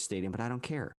greatest stadium, but I don't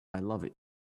care. I love it.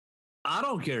 I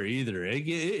don't care either.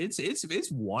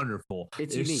 It's wonderful.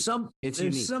 It's unique.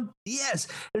 Yes,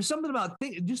 there's something about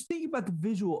just thinking about the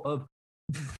visual of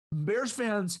Bears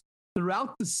fans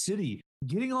throughout the city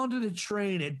getting onto the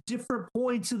train at different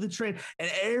points of the train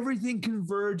and everything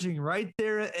converging right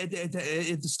there at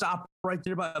the stop right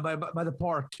there by the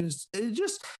park.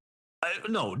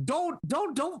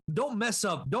 Don't mess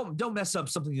up. Don't mess up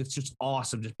something that's just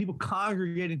awesome. Just people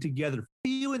congregating together,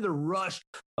 feeling the rush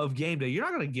of game day. You're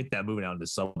not going to get that moving out into the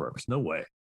suburbs. No way.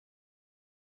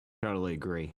 Totally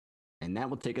agree. And that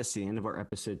will take us to the end of our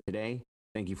episode today.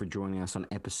 Thank you for joining us on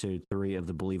episode 3 of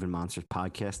the Believe in Monsters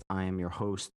podcast. I am your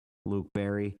host, Luke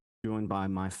Berry, joined by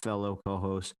my fellow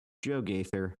co-host, Joe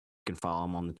Gaither. You can follow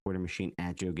him on the Twitter machine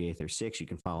at JoeGaither6. You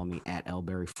can follow me at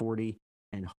LBerry40.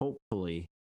 And hopefully,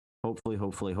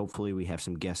 we have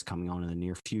some guests coming on in the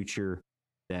near future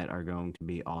that are going to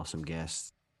be awesome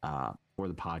guests for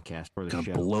the podcast, for the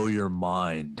show. Blow your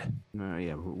mind.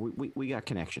 Yeah, we got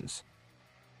connections.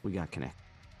 We got connect.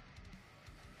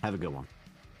 Have a good one.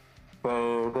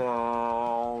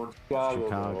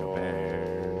 Chicago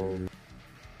Bears.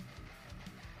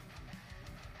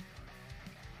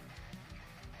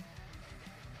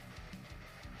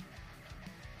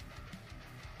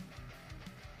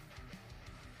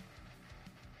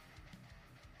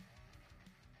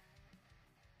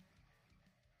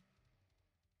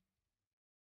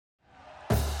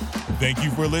 Thank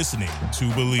you for listening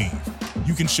to Believe.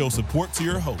 You can show support to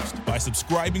your host by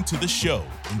subscribing to the show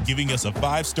and giving us a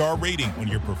 5-star rating on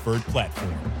your preferred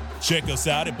platform. Check us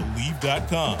out at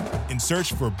Believe.com and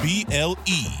search for BLEAV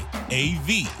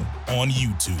on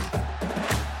YouTube.